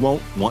 that you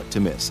won't want to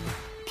miss.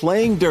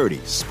 Playing Dirty: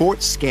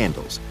 Sports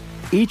Scandals.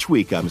 Each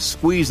week, I'm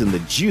squeezing the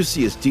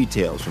juiciest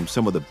details from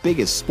some of the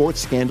biggest sports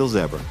scandals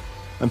ever.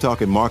 I'm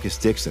talking Marcus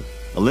Dixon,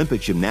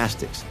 Olympic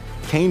gymnastics,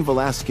 Cain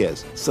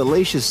Velasquez,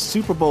 salacious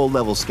Super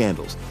Bowl-level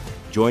scandals.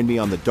 Join me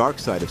on the dark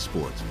side of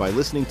sports by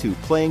listening to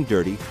Playing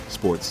Dirty: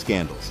 Sports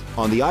Scandals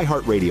on the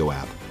iHeartRadio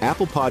app,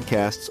 Apple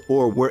Podcasts,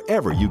 or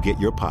wherever you get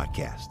your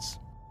podcasts.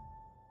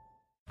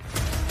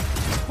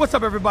 What's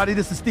up, everybody?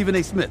 This is Stephen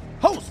A. Smith,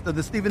 host of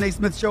the Stephen A.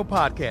 Smith Show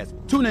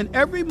podcast. Tune in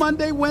every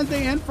Monday,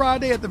 Wednesday, and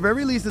Friday at the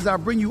very least as I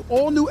bring you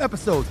all new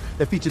episodes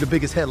that feature the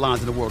biggest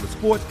headlines in the world of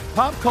sports,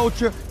 pop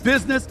culture,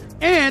 business,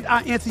 and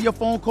I answer your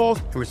phone calls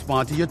and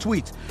respond to your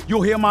tweets.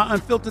 You'll hear my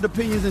unfiltered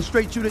opinions and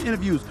straight-shooter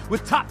interviews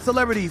with top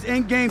celebrities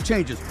and game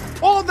changers.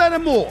 All that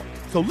and more.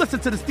 So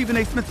listen to the Stephen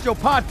A. Smith Show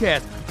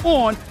podcast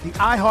on the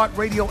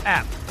iHeartRadio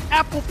app,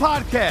 Apple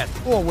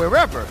Podcasts, or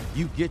wherever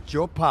you get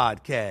your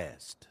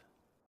podcasts.